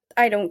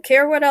 I don't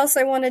care what else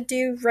I want to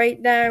do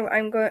right now.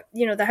 I'm going,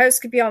 the house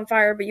could be on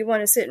fire, but you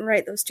want to sit and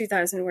write those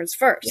 2,000 words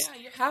first.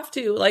 Yeah, you have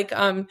to. Like,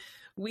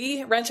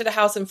 we rented a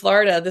house in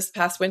Florida this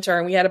past winter,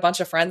 and we had a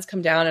bunch of friends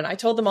come down, and I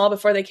told them all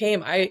before they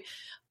came,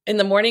 in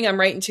the morning, I'm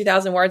writing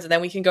 2,000 words, and then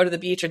we can go to the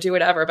beach or do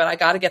whatever, but I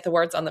got to get the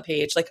words on the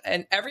page. Like,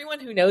 and everyone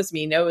who knows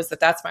me knows that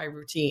that's my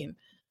routine.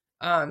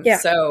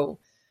 So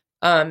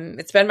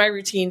it's been my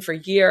routine for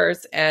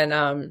years. And,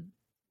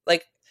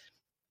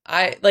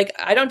 I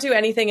don't do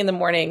anything in the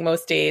morning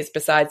most days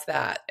besides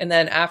that. And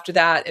then after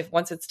that,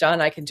 once it's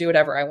done, I can do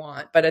whatever I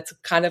want, but it's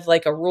kind of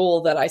like a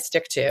rule that I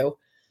stick to.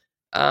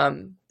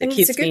 And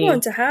it's a good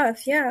one to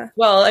have. Yeah.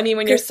 Well, I mean,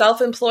 when you're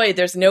self-employed,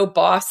 there's no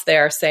boss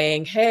there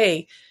saying,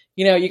 hey,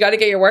 you got to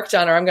get your work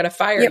done or I'm going to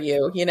fire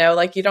you,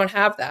 like, you don't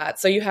have that.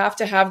 So you have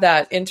to have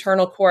that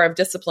internal core of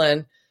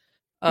discipline.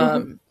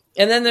 And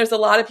then there's a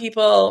lot of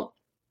people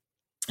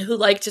who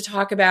like to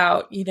talk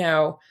about,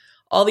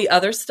 all the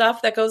other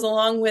stuff that goes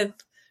along with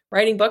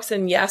writing books.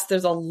 And yes,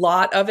 there's a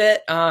lot of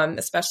it,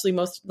 especially I'm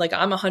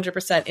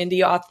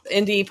 100%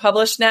 indie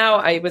published now.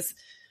 I was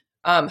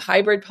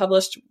hybrid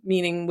published,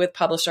 meaning with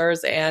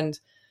publishers and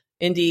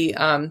indie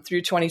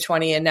through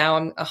 2020. And now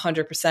I'm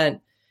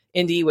 100%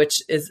 indie,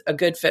 which is a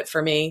good fit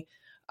for me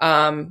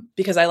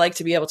because I like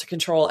to be able to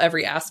control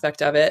every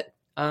aspect of it.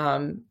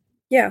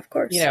 Yeah, of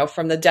course.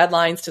 From the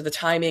deadlines to the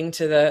timing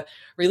to the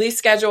release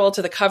schedule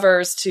to the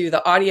covers to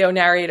the audio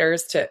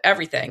narrators to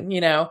everything,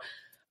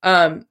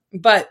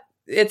 but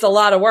it's a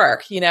lot of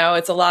work,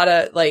 it's a lot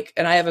of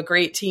and I have a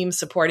great team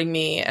supporting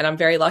me and I'm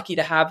very lucky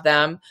to have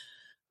them.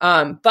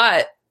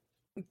 But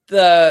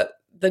the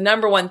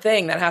number one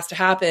thing that has to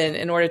happen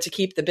in order to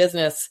keep the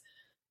business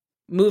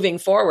moving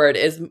forward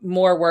is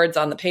more words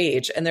on the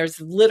page. And there's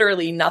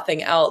literally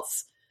nothing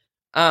else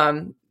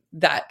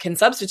that can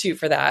substitute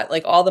for that.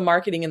 Like, all the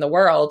marketing in the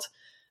world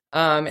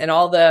and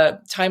all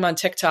the time on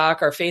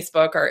TikTok or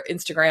Facebook or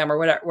Instagram or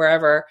whatever,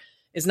 wherever,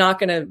 is not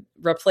going to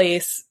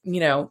replace,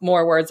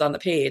 more words on the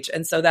page.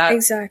 And so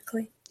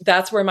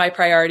that's where my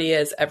priority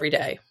is every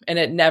day. And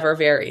it never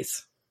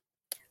varies.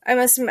 I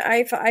must admit,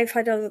 I've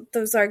had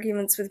those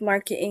arguments with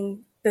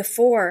marketing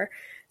before,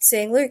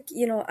 saying, look,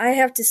 I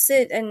have to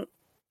sit and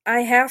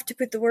I have to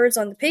put the words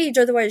on the page,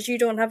 otherwise you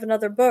don't have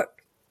another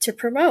book to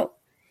promote.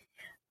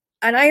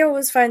 And I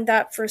always found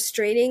that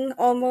frustrating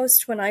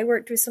almost when I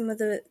worked with some of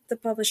the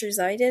publishers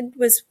I did,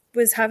 was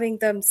having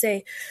them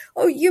say,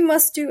 oh, you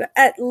must do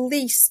at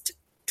least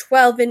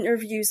 12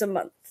 interviews a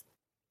month.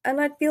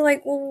 And I'd be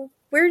like, well,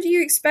 where do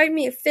you expect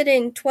me to fit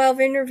in 12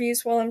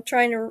 interviews while I'm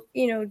trying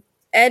to,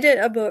 edit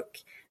a book,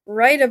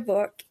 write a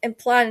book, and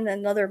plan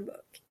another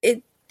book?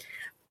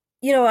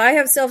 I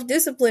have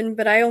self-discipline,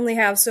 but I only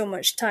have so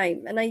much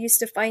time. And I used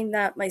to find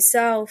that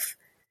myself,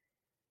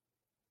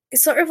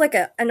 it's sort of like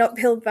an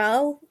uphill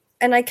battle.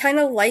 And I kind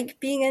of like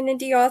being an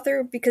indie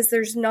author because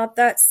there's not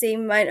that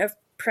same amount of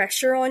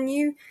pressure on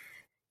you.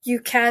 You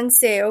can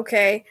say,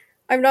 okay,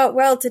 I'm not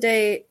well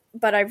today,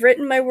 but I've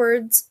written my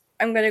words.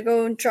 I'm going to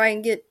go and try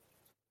and get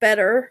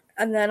better,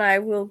 and then I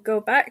will go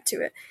back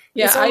to it.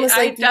 Yeah, it's almost I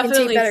like you can take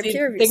definitely better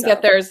care of think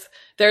yourself. that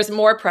there's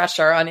more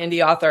pressure on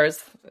indie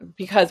authors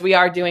because we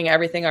are doing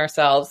everything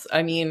ourselves.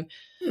 I mean,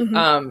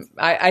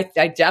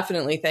 I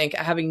definitely think,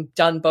 having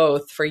done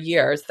both for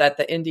years, that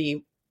the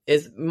indie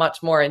is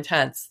much more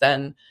intense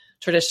than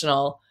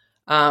traditional,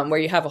 where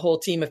you have a whole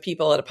team of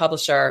people at a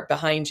publisher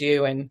behind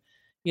you, and,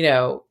 you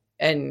know,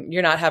 and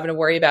you're not having to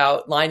worry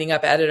about lining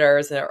up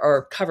editors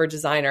or cover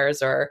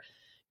designers, or,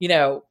 you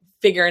know,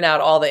 figuring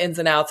out all the ins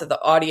and outs of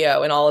the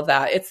audio and all of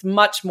that. It's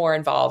much more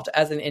involved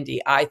as an indie,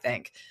 I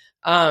think.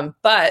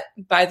 But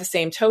by the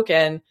same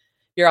token,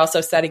 you're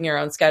also setting your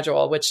own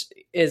schedule, which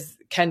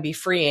can be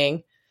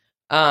freeing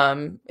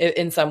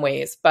in some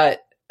ways.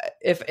 But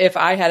if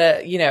I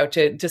had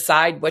to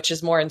decide which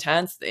is more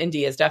intense, the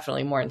indie is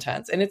definitely more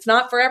intense. And it's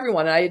not for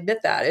everyone. I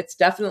admit that. It's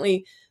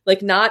definitely,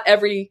 like, not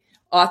every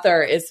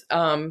author is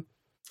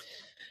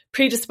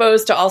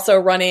predisposed to also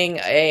running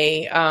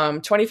a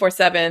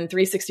 24/7,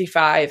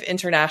 365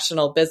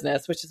 international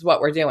business, which is what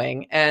we're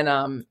doing. And,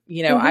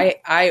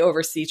 I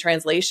oversee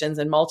translations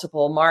in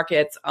multiple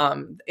markets,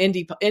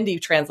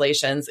 indie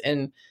translations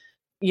in,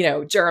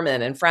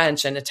 German and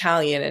French and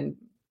Italian and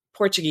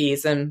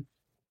Portuguese. And,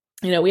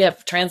 we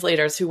have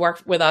translators who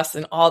work with us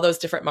in all those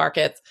different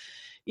markets.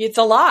 It's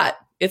a lot.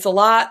 It's a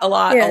lot.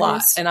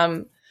 And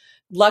I'm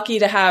lucky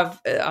to have,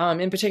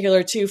 in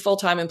particular, 2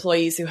 full-time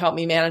employees who help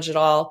me manage it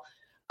all.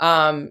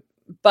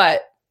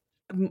 But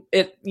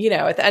it,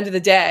 at the end of the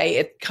day,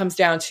 it comes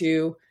down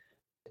to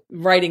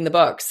writing the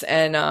books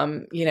and,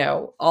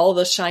 all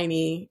the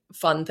shiny,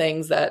 fun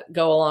things that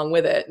go along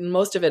with it. And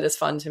most of it is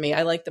fun to me.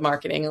 I like the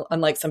marketing.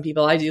 Unlike some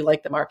people, I do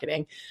like the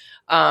marketing.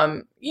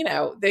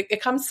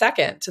 It comes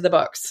second to the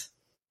books.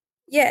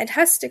 Yeah, it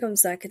has to come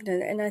second.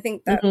 And I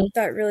think that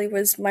that really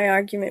was my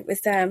argument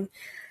with them.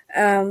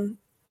 And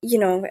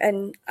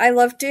I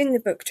loved doing the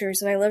book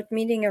tours and I loved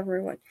meeting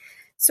everyone.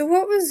 So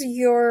what was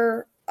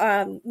your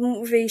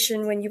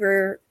motivation when you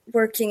were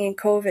working in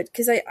COVID?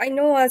 Because I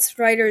know as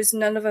writers,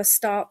 none of us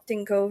stopped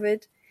in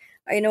COVID.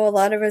 I know a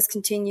lot of us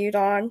continued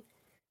on.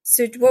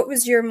 So what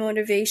was your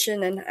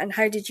motivation and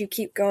how did you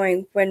keep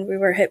going when we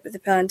were hit with the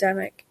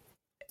pandemic?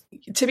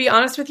 To be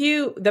honest with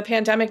you, the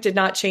pandemic did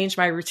not change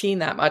my routine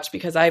that much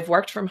because I've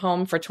worked from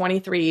home for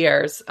 23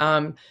 years,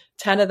 10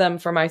 of them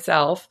for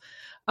myself.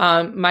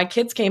 My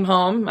kids came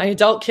home. My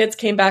adult kids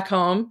came back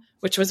home,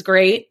 which was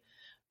great.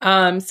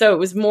 So it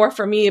was more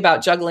for me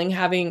about juggling,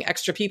 having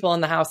extra people in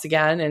the house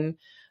again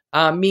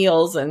and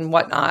meals and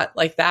whatnot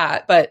like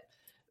that. But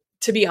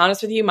to be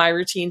honest with you, my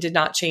routine did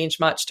not change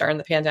much during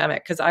the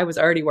pandemic because I was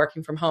already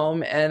working from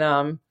home and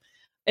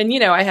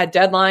I had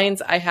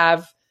deadlines. I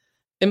have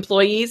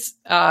employees.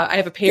 I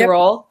have a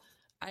payroll.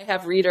 Yep. I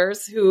have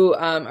readers who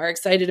are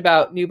excited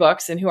about new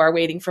books and who are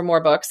waiting for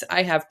more books.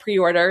 I have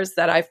pre-orders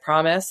that I've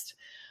promised.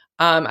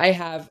 I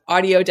have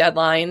audio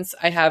deadlines.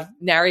 I have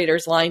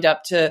narrators lined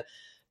up to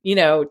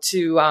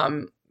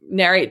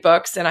narrate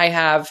books, and I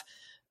have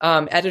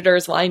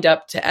editors lined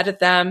up to edit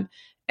them.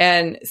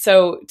 And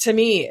so to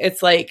me,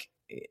 it's like,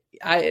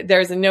 I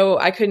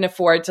couldn't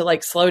afford to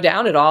slow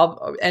down at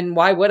all. And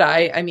why would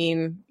I? I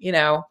mean,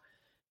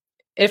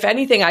 if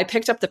anything, I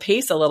picked up the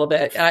pace a little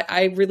bit.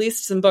 I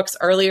released some books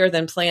earlier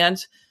than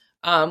planned.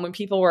 When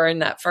people were in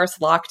that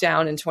first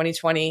lockdown in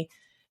 2020,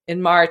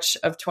 in March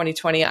of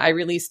 2020, I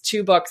released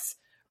 2 books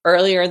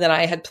earlier than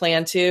I had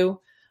planned to.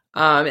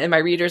 And my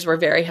readers were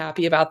very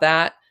happy about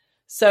that.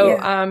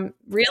 So,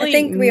 really, I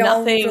think we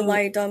all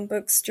relied on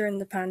books during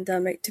the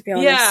pandemic, to be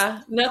honest.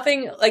 Yeah,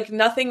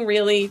 nothing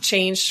really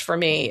changed for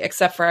me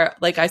except for,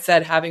 like I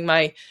said, having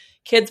my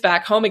kids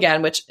back home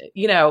again, which,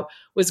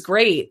 was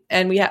great.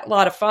 And we had a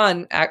lot of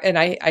fun. And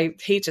I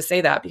hate to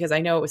say that because I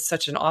know it was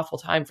such an awful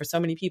time for so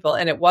many people.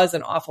 And it was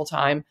an awful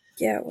time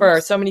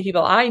for so many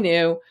people I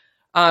knew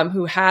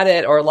who had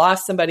it or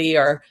lost somebody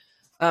or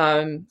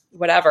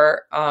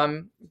whatever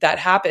that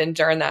happened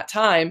during that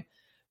time.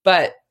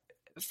 But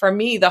for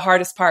me, the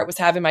hardest part was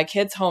having my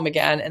kids home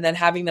again and then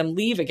having them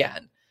leave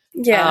again.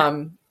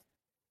 Yeah.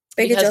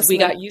 Because we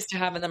got used to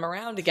having them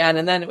around again.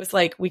 And then it was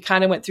like, we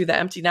kind of went through the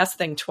empty nest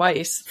thing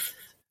twice.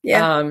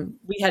 Yeah.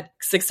 We had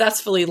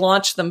successfully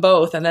launched them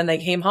both and then they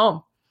came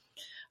home.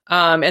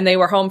 And they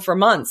were home for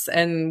months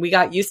and we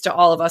got used to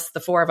all of us, the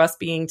 4 of us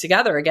being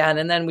together again.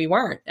 And then we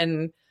weren't.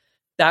 And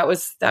that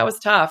was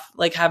tough,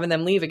 like having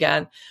them leave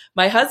again.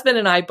 My husband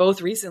and I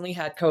both recently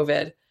had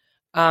COVID.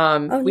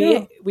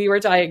 We were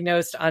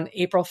diagnosed on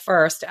April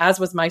 1st, as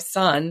was my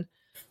son,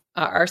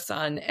 our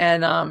son.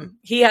 And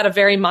he had a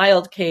very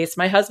mild case.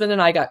 My husband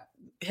and I got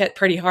hit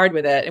pretty hard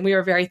with it. And we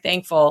were very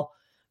thankful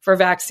for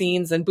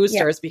vaccines and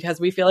boosters because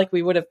we feel like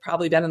we would have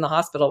probably been in the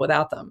hospital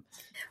without them.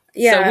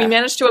 Yeah. So we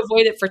managed to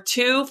avoid it for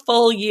 2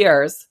 full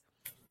years.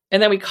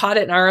 And then we caught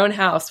it in our own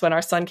house when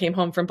our son came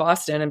home from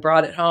Boston and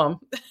brought it home.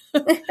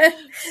 That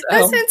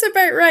sounds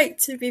about right,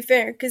 to be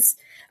fair, because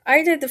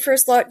I did the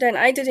first lockdown.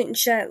 I did it in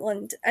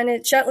Shetland,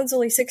 and Shetland's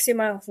only 60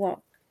 miles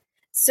long.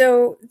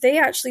 So they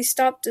actually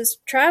stopped us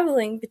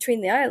traveling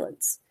between the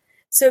islands.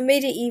 So it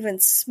made it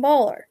even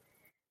smaller.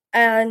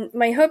 And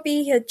my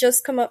hubby had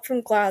just come up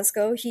from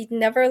Glasgow. He'd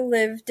never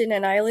lived in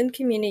an island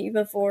community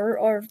before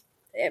or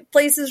a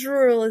place as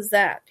rural as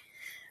that.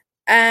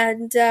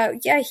 And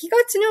yeah, he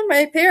got to know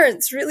my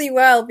parents really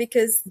well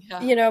because,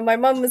 you know, my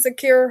mom was a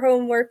care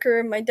home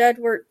worker and my dad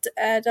worked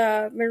at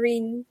a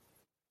marine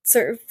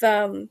sort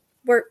of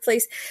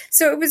workplace.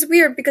 So it was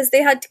weird because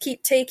they had to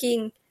keep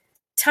taking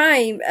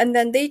time, and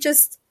then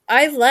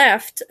I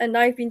left and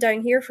I've been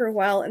down here for a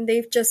while, and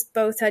they've just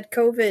both had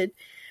COVID.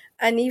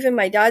 And even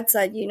my dad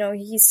said, you know,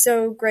 he's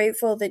so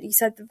grateful that he's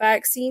had the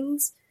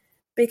vaccines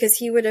because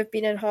he would have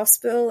been in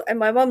hospital, and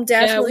my mom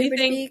definitely would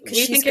be because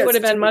we think it would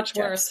have been much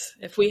worse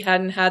if we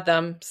hadn't had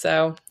them.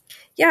 So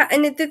yeah,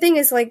 and the thing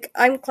is, like,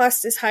 I'm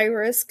classed as high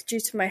risk due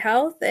to my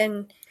health,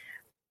 and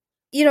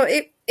you know,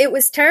 it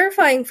was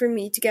terrifying for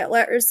me to get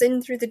letters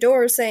in through the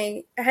door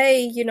saying,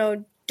 hey, you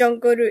know, don't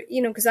go to,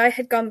 you know, because I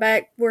had gone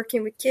back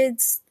working with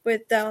kids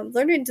with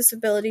learning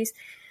disabilities,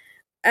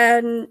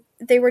 and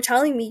they were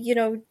telling me, you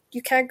know,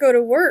 you can't go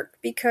to work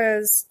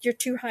because you're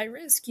too high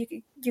risk.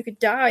 You could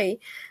die.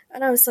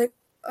 And I was like,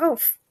 oh,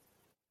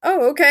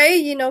 okay,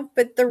 you know,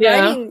 but the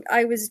writing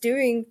I was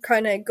doing,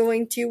 kind of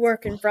going to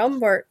work and from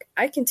work,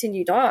 I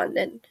continued on.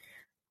 And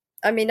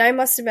I mean, I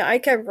must admit, I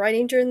kept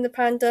writing during the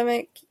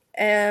pandemic.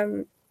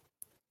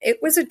 It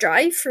was a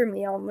drive for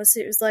me almost.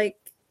 It was like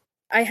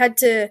I had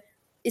to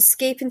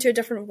escape into a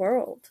different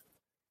world.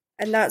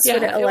 And that's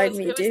what it allowed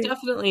me to do.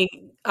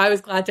 Definitely, I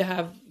was glad to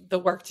have the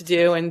work to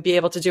do and be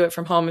able to do it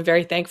from home, and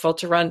very thankful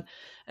to run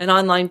an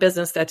online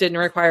business that didn't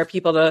require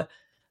people to,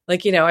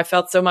 like, you know, I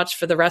felt so much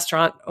for the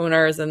restaurant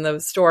owners and the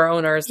store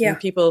owners and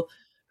people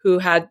who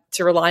had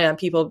to rely on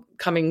people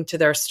coming to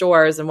their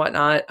stores and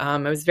whatnot. I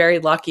was very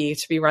lucky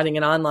to be running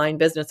an online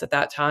business at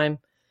that time.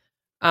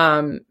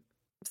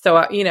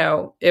 So, you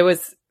know, there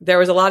was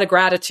a lot of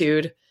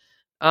gratitude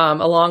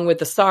along with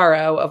the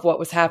sorrow of what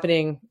was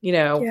happening, you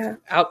know,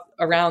 out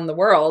around the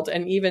world.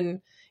 And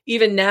even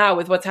now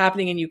with what's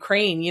happening in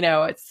Ukraine, you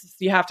know,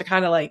 you have to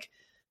kind of like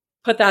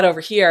put that over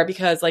here,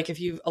 because like if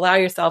you allow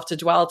yourself to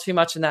dwell too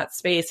much in that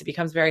space, it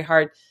becomes very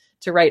hard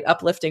to write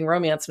uplifting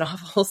romance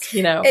novels,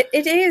 you know.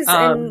 It is,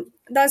 and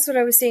that's what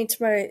I was saying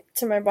to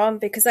my mom,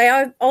 because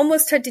I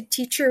almost had to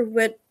teach her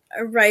what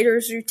a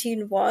writer's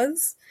routine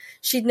was.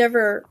 She'd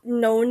never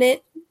known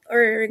it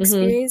or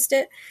experienced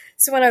it.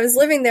 So when I was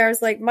living there, I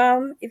was like,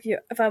 Mom,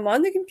 if I'm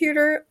on the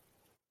computer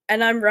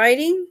and I'm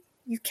writing,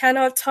 you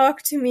cannot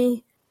talk to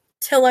me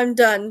till I'm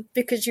done,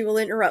 because you will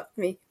interrupt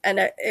me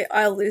and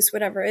I'll lose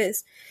whatever it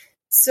is.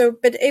 So,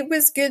 but it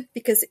was good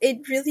because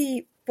it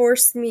really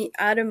forced me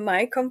out of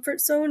my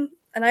comfort zone,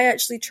 and I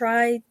actually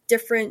tried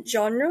different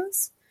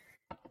genres.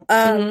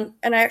 And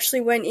I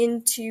actually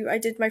I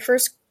did my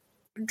first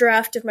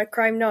draft of my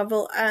crime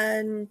novel,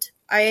 and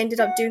I ended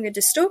up doing a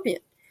dystopian.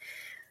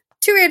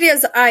 Two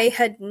areas I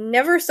had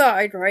never thought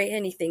I'd write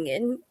anything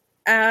in,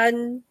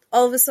 and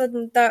all of a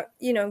sudden that,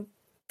 you know,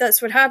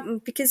 that's what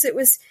happened, because it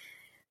was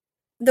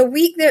the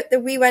week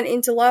that we went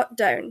into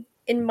lockdown.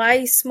 In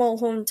my small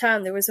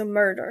hometown, there was a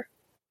murder.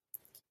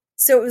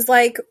 So it was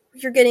like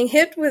you're getting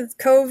hit with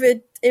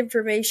COVID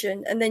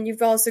information, and then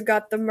you've also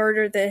got the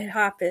murder that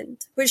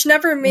happened, which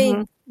never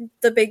made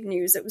the big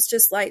news. It was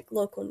just like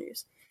local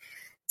news.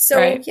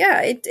 So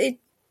yeah,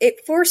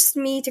 it forced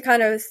me to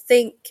kind of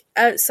think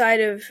outside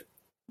of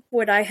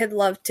what I had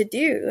loved to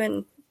do,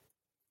 and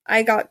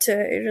I got to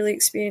really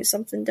experience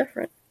something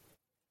different.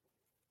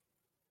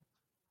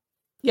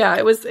 Yeah,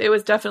 it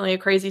was definitely a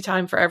crazy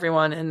time for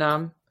everyone,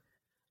 and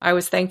I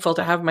was thankful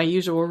to have my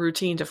usual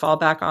routine to fall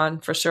back on,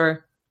 for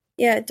sure.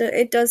 Yeah,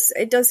 it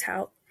does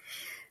help.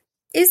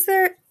 Is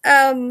there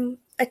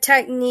a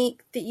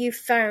technique that you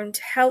found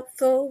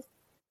helpful,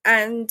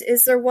 and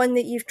is there one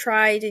that you've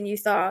tried and you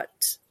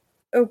thought,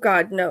 oh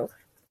God, no,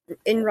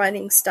 in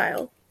writing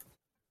style?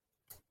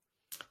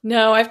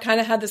 No, I've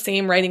kind of had the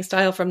same writing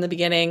style from the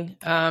beginning.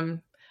 I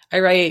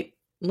write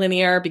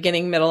linear,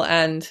 beginning, middle,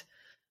 end,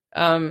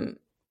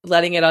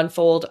 letting it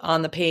unfold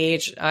on the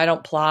page. I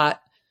don't plot.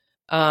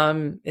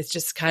 It's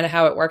just kind of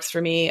how it works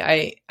for me.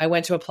 I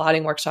went to a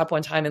plotting workshop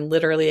one time, and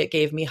literally it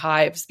gave me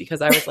hives,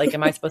 because I was like,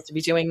 am I supposed to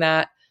be doing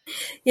that?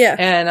 Yeah.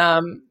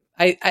 And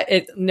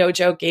it no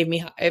joke, gave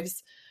me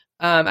hives.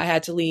 I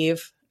had to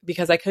leave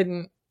because I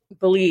couldn't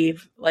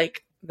believe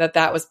like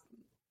that was,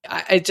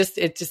 it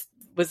just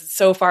was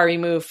so far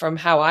removed from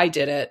how I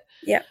did it.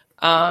 Yeah.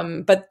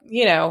 But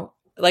you know,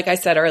 like I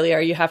said earlier,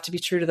 you have to be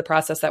true to the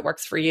process that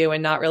works for you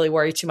and not really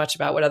worry too much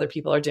about what other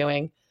people are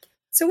doing.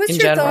 So what's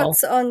your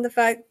thoughts on the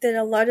fact that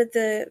a lot of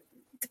the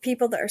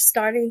people that are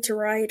starting to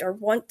write or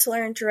want to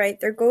learn to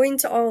write, they're going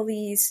to all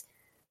these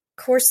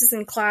courses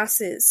and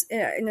classes,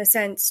 in a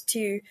sense,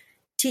 to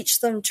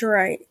teach them to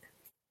write?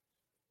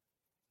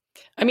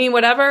 I mean,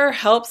 whatever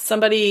helps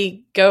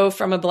somebody go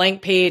from a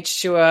blank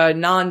page to a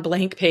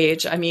non-blank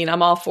page. I mean,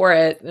 I'm all for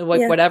it.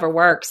 Whatever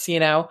works, you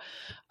know.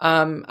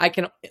 I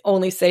can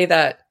only say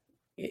that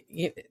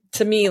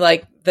to me,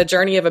 like, the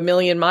journey of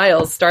 1,000,000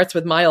 miles starts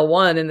with mile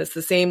 1. And it's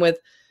the same with,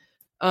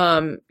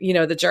 you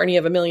know, the journey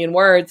of 1,000,000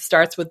 words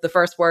starts with the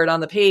first word on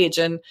the page.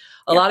 And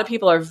a lot of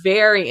people are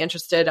very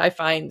interested, I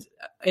find,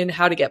 in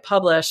how to get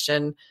published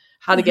and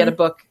how to get a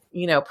book,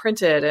 you know,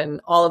 printed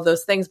and all of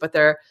those things. But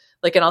they're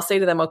Like, and I'll say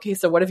to them, okay,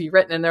 so what have you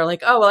written? And they're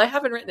like, oh, well, I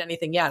haven't written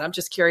anything yet. I'm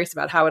just curious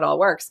about how it all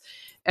works.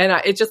 And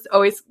it just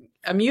always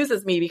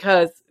amuses me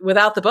because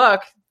without the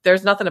book,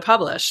 there's nothing to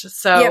publish.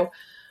 So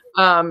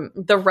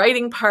the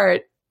writing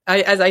part,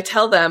 as I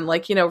tell them,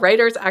 like,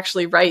 writers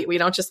actually write. We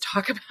don't just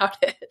talk about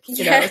it,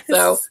 Yes.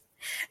 So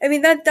I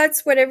mean,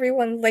 that's what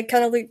everyone like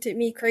kind of looked at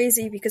me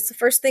crazy, because the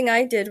first thing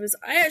I did was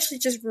I actually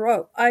just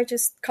wrote. I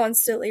just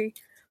constantly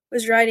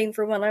was writing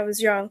for when I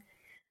was young.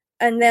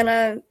 And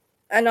then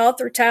an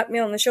author tapped me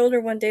on the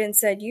shoulder one day and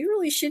said, "You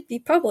really should be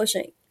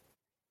publishing."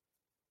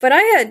 But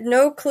I had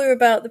no clue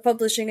about the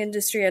publishing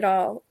industry at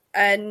all.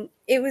 And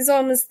it was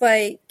almost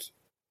like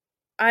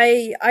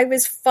I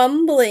was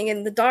fumbling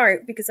in the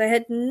dark because I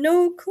had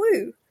no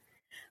clue.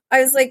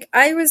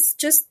 I was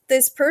just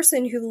this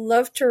person who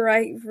loved to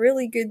write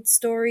really good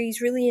stories,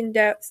 really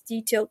in-depth,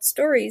 detailed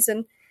stories.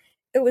 And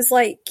it was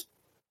like,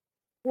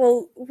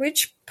 well,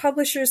 which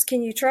publishers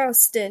can you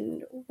trust?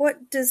 And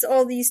what does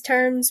all these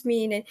terms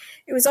mean? And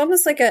it was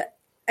almost like a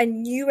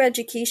new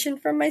education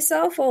for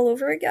myself all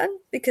over again,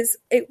 because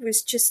it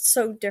was just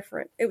so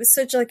different. It was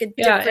such like a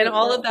different and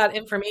all world. of that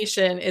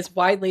information is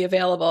widely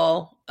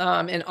available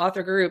in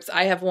author groups.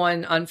 I have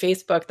one on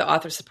Facebook, the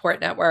Author Support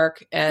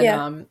Network,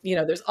 and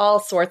there's all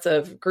sorts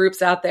of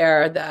groups out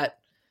there that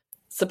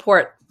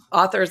support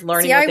authors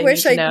learning what they need to know. I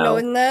wish I'd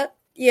known that.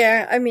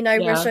 Yeah, I mean, I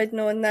wish I'd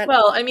known that.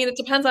 Well, I mean, it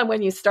depends on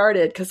when you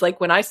started, because like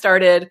when I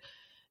started,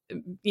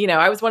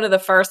 I was one of the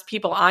first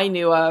people I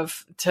knew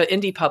of to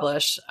indie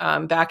publish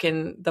back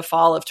in the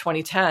fall of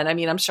 2010. I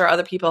mean, I'm sure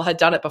other people had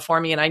done it before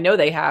me, and I know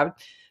they have,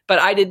 but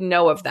I didn't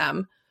know of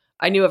them.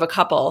 I knew of a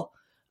couple.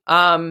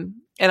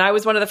 And I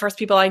was one of the first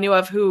people I knew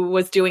of who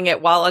was doing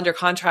it while under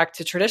contract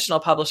to traditional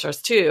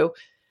publishers too.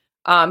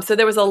 So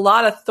there was a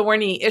lot of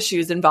thorny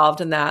issues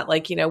involved in that,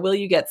 like, will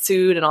you get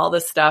sued and all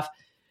this stuff.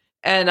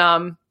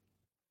 And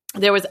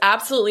there was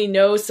absolutely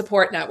no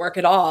support network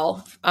at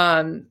all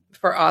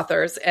for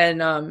authors.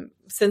 And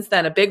since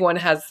then, a big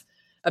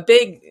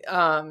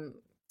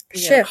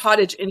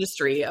cottage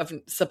industry of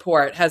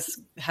support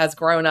has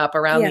grown up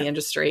around the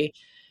industry.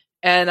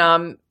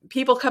 And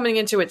people coming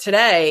into it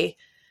today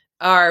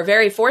are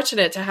very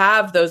fortunate to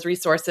have those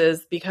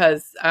resources,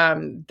 because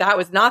that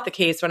was not the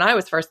case when I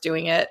was first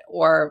doing it.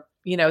 Or,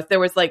 there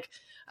was like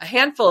a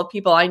handful of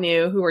people I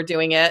knew who were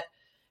doing it.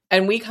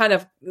 And we kind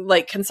of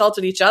like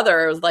consulted each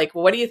other. It was like,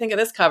 well, what do you think of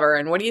this cover?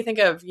 And what do you think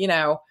of,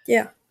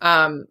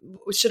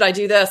 should I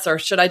do this or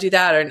should I do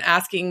that? And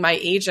asking my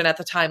agent at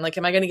the time, like,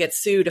 am I going to get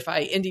sued if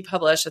I indie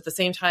publish at the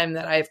same time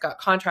that I've got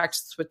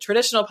contracts with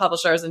traditional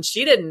publishers? And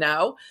she didn't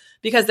know,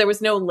 because there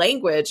was no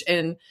language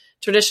in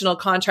traditional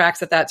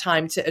contracts at that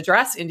time to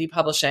address indie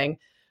publishing.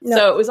 No.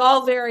 So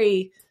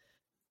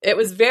it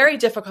was very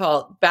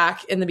difficult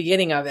back in the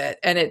beginning of it.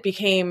 And it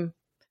became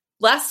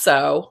less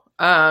so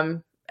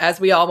as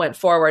we all went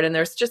forward. And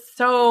there's just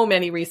so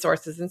many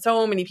resources and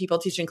so many people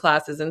teaching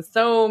classes and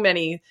so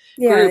many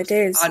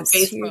groups on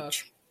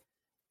Facebook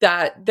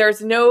that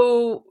there's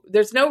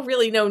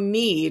really no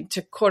need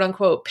to quote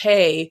unquote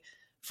pay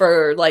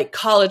for like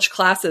college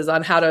classes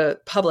on how to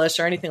publish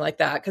or anything like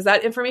that, because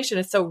that information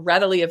is so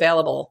readily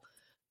available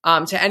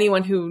to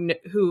anyone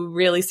who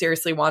really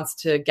seriously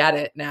wants to get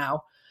it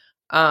now.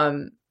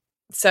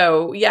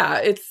 So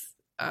yeah,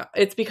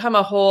 it's become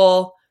a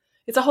whole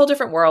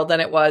different world than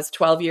it was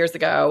 12 years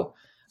ago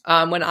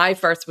when I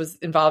first was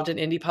involved in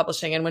indie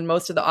publishing, and when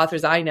most of the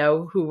authors I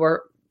know who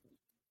were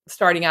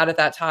starting out at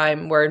that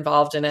time were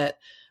involved in it.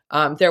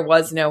 There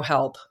was no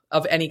help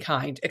of any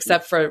kind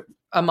except for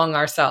among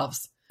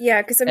ourselves.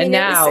 Yeah, because I mean,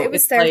 it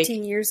was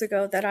 13 years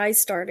ago that I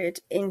started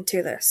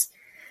into this.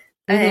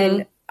 Mm-hmm.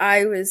 And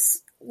I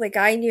was like,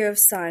 I knew of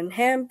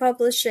secondhand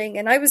publishing,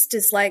 and I was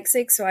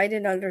dyslexic, so I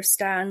didn't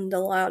understand a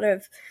lot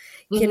of,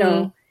 you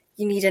know,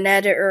 you need an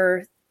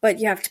editor, but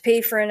you have to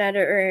pay for an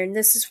editor, and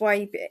this is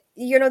why,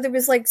 there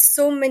was like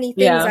so many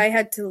things I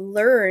had to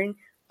learn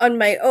on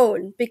my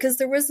own, because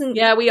there wasn't.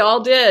 Yeah, we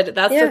all did.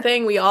 That's the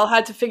thing. We all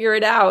had to figure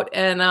it out.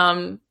 And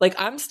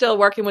I'm still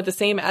working with the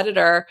same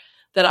editor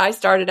that I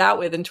started out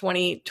with in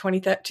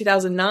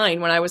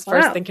 2009 when I was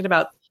first thinking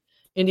about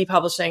indie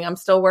publishing. I'm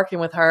still working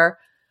with her.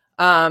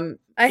 I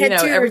had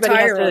to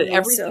retire.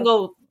 Every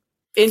single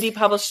indie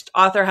published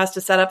author has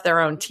to set up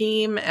their own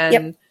team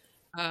and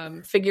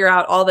figure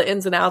out all the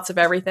ins and outs of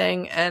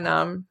everything.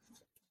 And,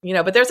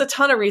 but there's a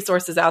ton of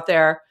resources out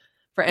there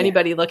for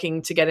anybody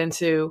looking to get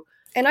into.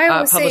 And I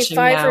always say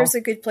Fiverr's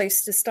a good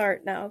place to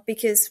start now,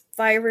 because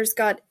Fiverr's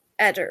got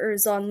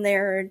editors on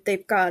there.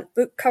 They've got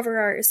book cover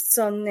artists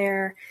on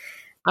there.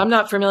 I'm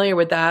not familiar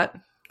with that.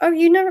 Oh,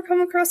 you never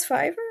come across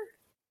Fiverr?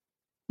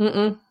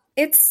 Mm-mm.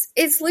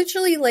 It's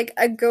literally like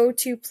a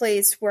go-to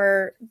place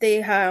where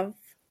they have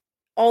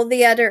all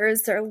the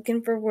editors that are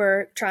looking for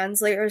work,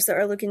 translators that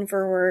are looking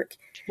for work.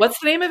 What's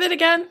the name of it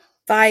again?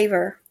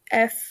 Fiverr.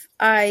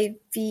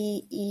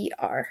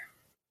 Fiver.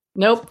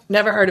 Nope,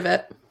 never heard of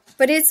it.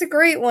 But it's a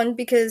great one,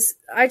 because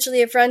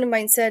actually a friend of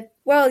mine said,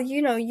 well,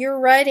 you're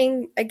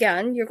writing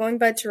again, you're going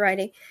back to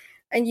writing,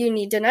 and you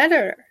need an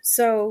editor.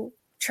 So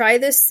try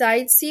this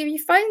site, see if you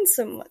find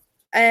someone.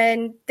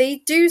 and they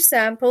do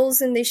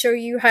samples and they show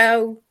you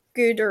how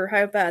good or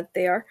how bad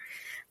they are,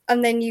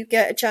 and then you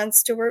get a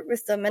chance to work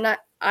with them. And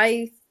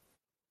I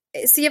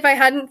see, if I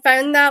hadn't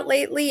found that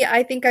lately,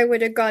 I think I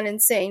would have gone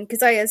insane,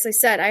 because as I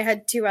said, I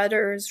had two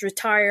editors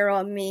retire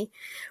on me.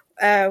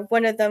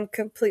 One of them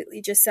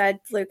completely just said,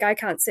 "Look, I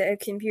can't sit at a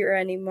computer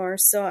anymore,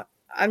 so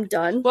I'm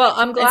done." Well,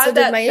 I'm glad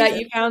that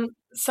you found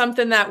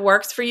something that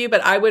works for you,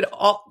 but I would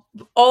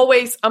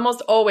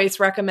almost always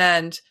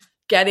recommend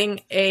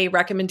getting a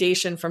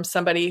recommendation from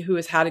somebody who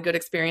has had a good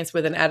experience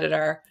with an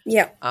editor,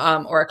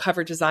 or a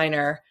cover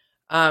designer,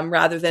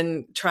 rather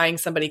than trying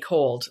somebody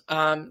cold.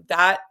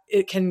 That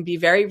it can be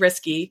very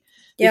risky,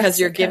 because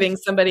you're giving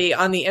somebody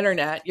on the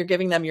internet, you're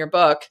giving them your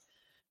book,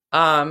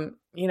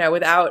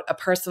 without a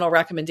personal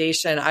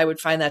recommendation. I would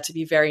find that to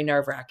be very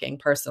nerve-wracking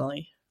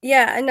personally.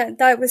 Yeah, and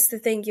that was the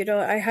thing,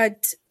 I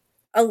had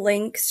a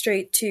link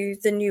straight to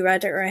the new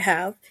editor I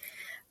have,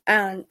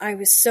 and I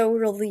was so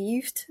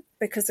relieved,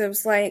 because I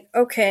was like,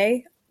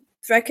 okay,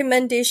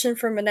 recommendation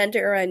from an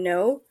editor I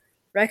know,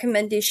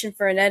 recommendation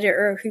for an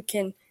editor who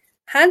can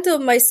handle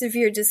my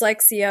severe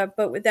dyslexia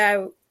but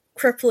without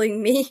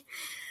crippling me,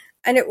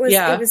 and it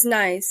was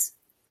nice.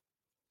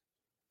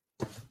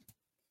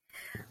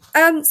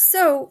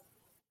 So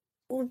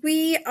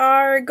we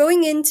are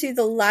going into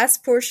the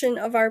last portion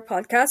of our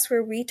podcast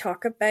where we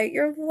talk about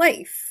your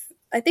life.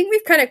 I think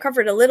we've kind of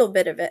covered a little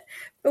bit of it,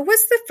 but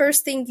what's the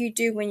first thing you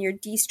do when you're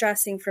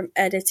de-stressing from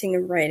editing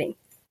and writing?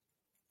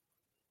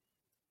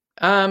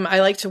 I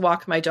like to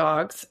walk my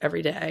dogs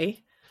every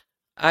day.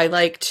 I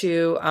like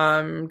to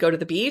go to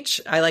the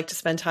beach. I like to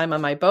spend time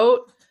on my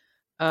boat.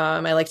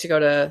 I like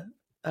to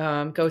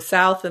go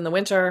south in the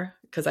winter,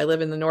 because I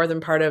live in the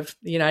northern part of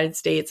the United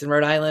States in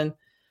Rhode Island.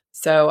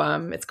 So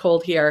it's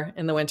cold here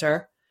in the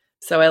winter.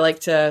 So I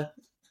like to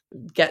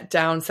get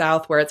down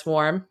south where it's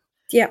warm.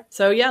 Yeah.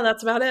 So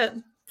that's about it.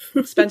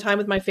 Spend time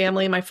with my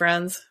family and my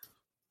friends.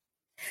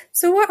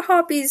 So what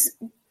hobbies,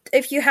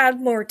 if you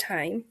had more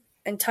time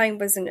and time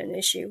wasn't an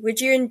issue,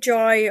 would you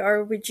enjoy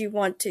or would you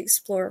want to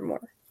explore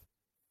more?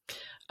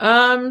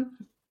 I'm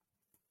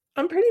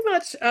pretty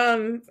much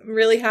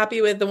really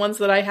happy with the ones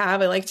that I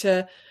have. I like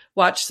to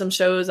watch some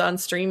shows on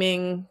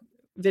streaming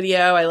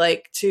video. I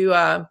like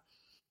to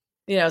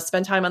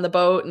spend time on the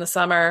boat in the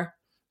summer,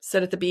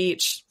 sit at the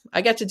beach.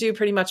 I get to do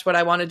pretty much what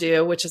I want to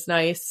do, which is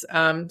nice.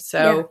 I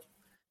don't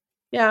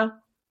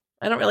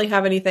really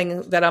have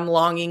anything that I'm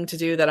longing to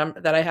do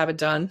that I haven't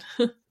done.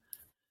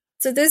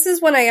 So this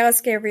is when I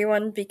ask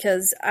everyone,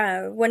 because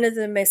one of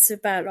the myths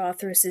about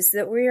authors is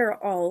that we are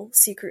all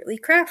secretly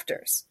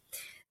crafters.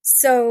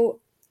 So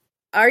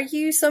are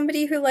you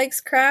somebody who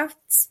likes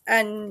crafts?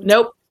 And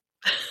nope.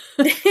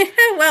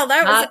 Well,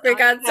 that was a quick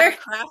answer. I have a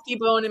crafty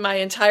bone in my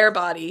entire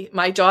body.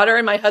 My daughter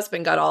and my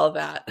husband got all of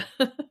that.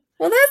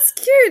 Well, that's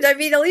cute. I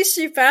mean, at least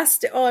you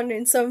passed it on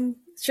in some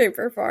shape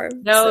or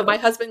form. No, my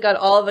husband got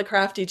all of the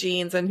crafty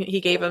genes, and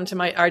he gave them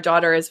to our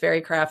daughter is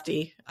very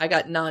crafty. I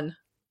got none.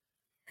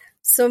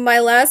 So my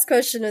last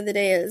question of the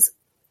day is,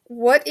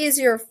 what is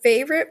your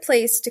favorite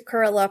place to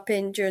curl up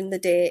in during the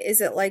day?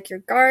 Is it like your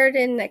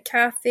garden, a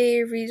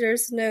cafe,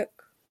 reader's nook?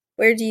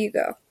 Where do you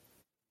go?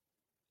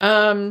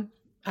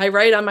 I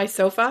write on my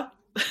sofa.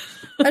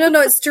 I don't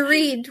know. It's to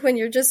read when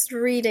you're just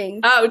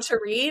reading. Oh, to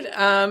read?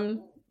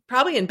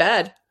 Probably in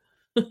bed.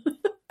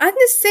 I'm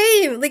the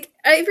same. Like,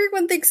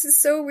 everyone thinks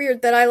it's so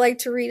weird that I like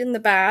to read in the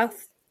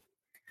bath.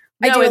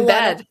 No, I do in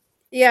bed.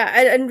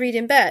 And read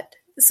in bed.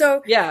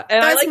 So and that's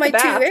I like my the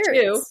bath two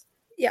areas. Too.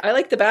 Yeah, I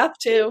like the bath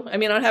too. I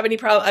mean, I don't have any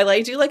problem.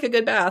 I do like a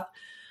good bath,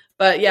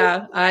 but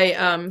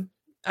I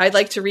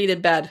like to read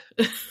in bed.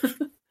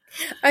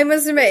 I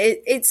must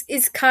admit,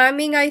 it's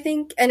calming, I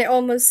think, and it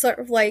almost sort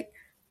of like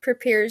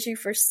prepares you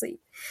for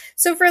sleep.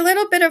 So for a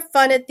little bit of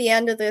fun at the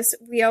end of this,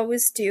 we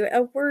always do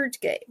a word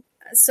game.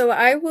 So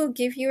I will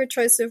give you a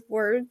choice of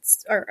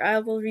words, or I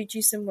will read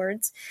you some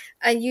words,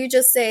 and you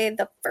just say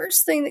the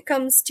first thing that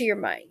comes to your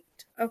mind.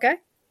 Okay?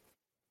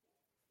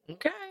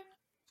 Okay.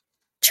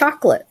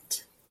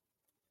 Chocolate.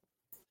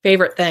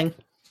 Favorite thing.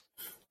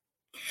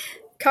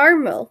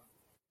 Caramel.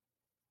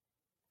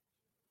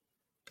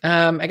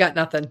 I got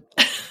nothing.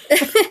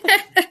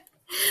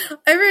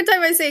 Every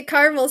time I say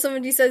caramel,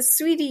 somebody says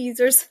sweeties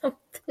or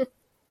something.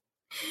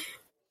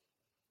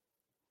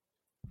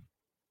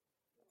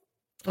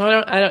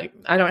 I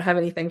don't have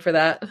anything for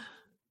that.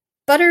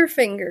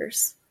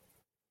 Butterfingers.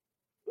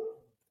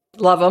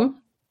 Love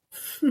them.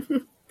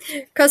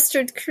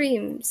 Custard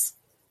creams.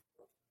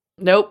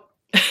 Nope.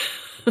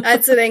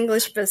 That's an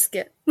English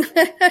biscuit.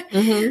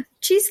 Mm-hmm.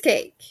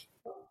 Cheesecake.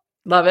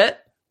 Love it.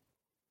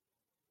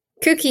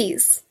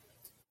 Cookies.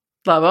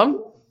 Love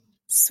them.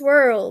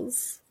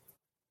 Swirls.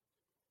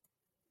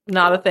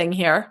 Not a thing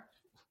here.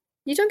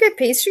 You don't get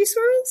pastry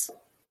swirls?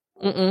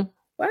 Mm-mm.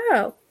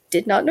 Wow.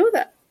 Did not know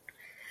that.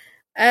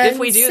 If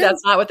we do,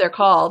 that's not what they're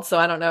called. So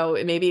I don't know.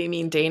 Maybe you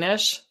mean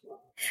Danish?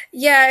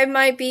 Yeah, it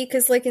might be,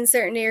 because like in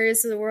certain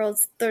areas of the world,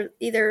 they're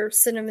either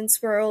cinnamon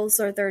swirls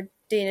or they're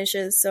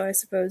Danishes. So I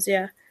suppose,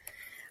 yeah.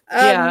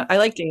 Yeah, I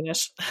like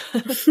Danish.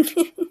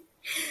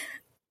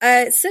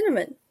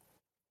 Cinnamon.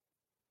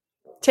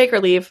 Take or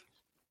leave.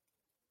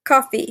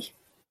 Coffee.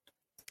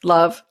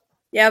 Love.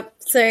 Yep,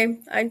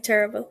 same. I'm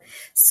terrible.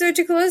 So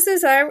to close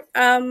this out,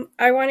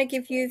 I want to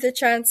give you the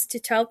chance to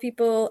tell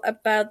people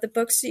about the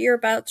books that you're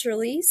about to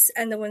release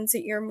and the ones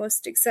that you're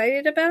most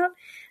excited about.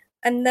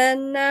 And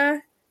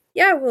then,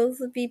 we'll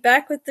be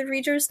back with the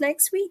readers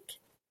next week.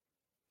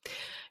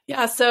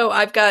 Yeah, so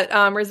I've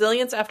got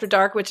Resilience After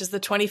Dark, which is the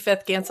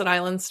 25th Gansett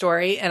Island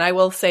story. And I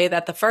will say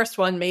that the first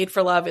one, Made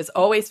for Love, is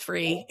always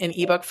free in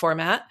ebook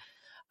format.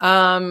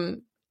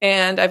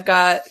 And I've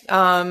got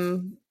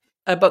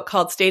a book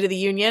called State of the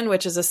Union,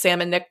 which is a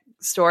Sam and Nick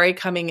story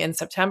coming in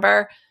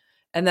September.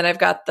 And then I've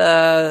got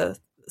the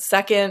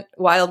second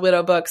Wild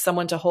Widow book,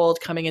 Someone to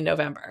Hold, coming in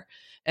November.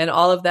 And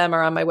all of them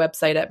are on my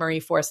website at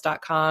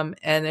marieforce.com.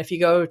 And if you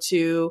go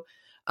to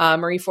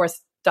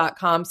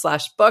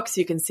marieforce.com/books,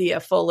 you can see a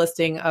full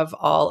listing of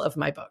all of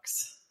my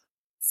books.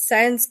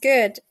 Sounds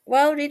good.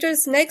 Well,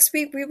 readers, next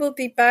week we will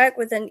be back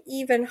with an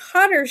even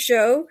hotter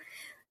show.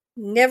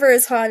 Never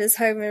as hot as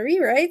How Marie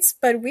Writes,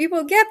 but we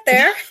will get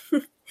there.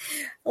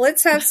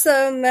 Let's have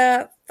some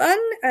fun,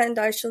 and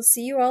I shall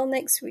see you all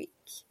next week.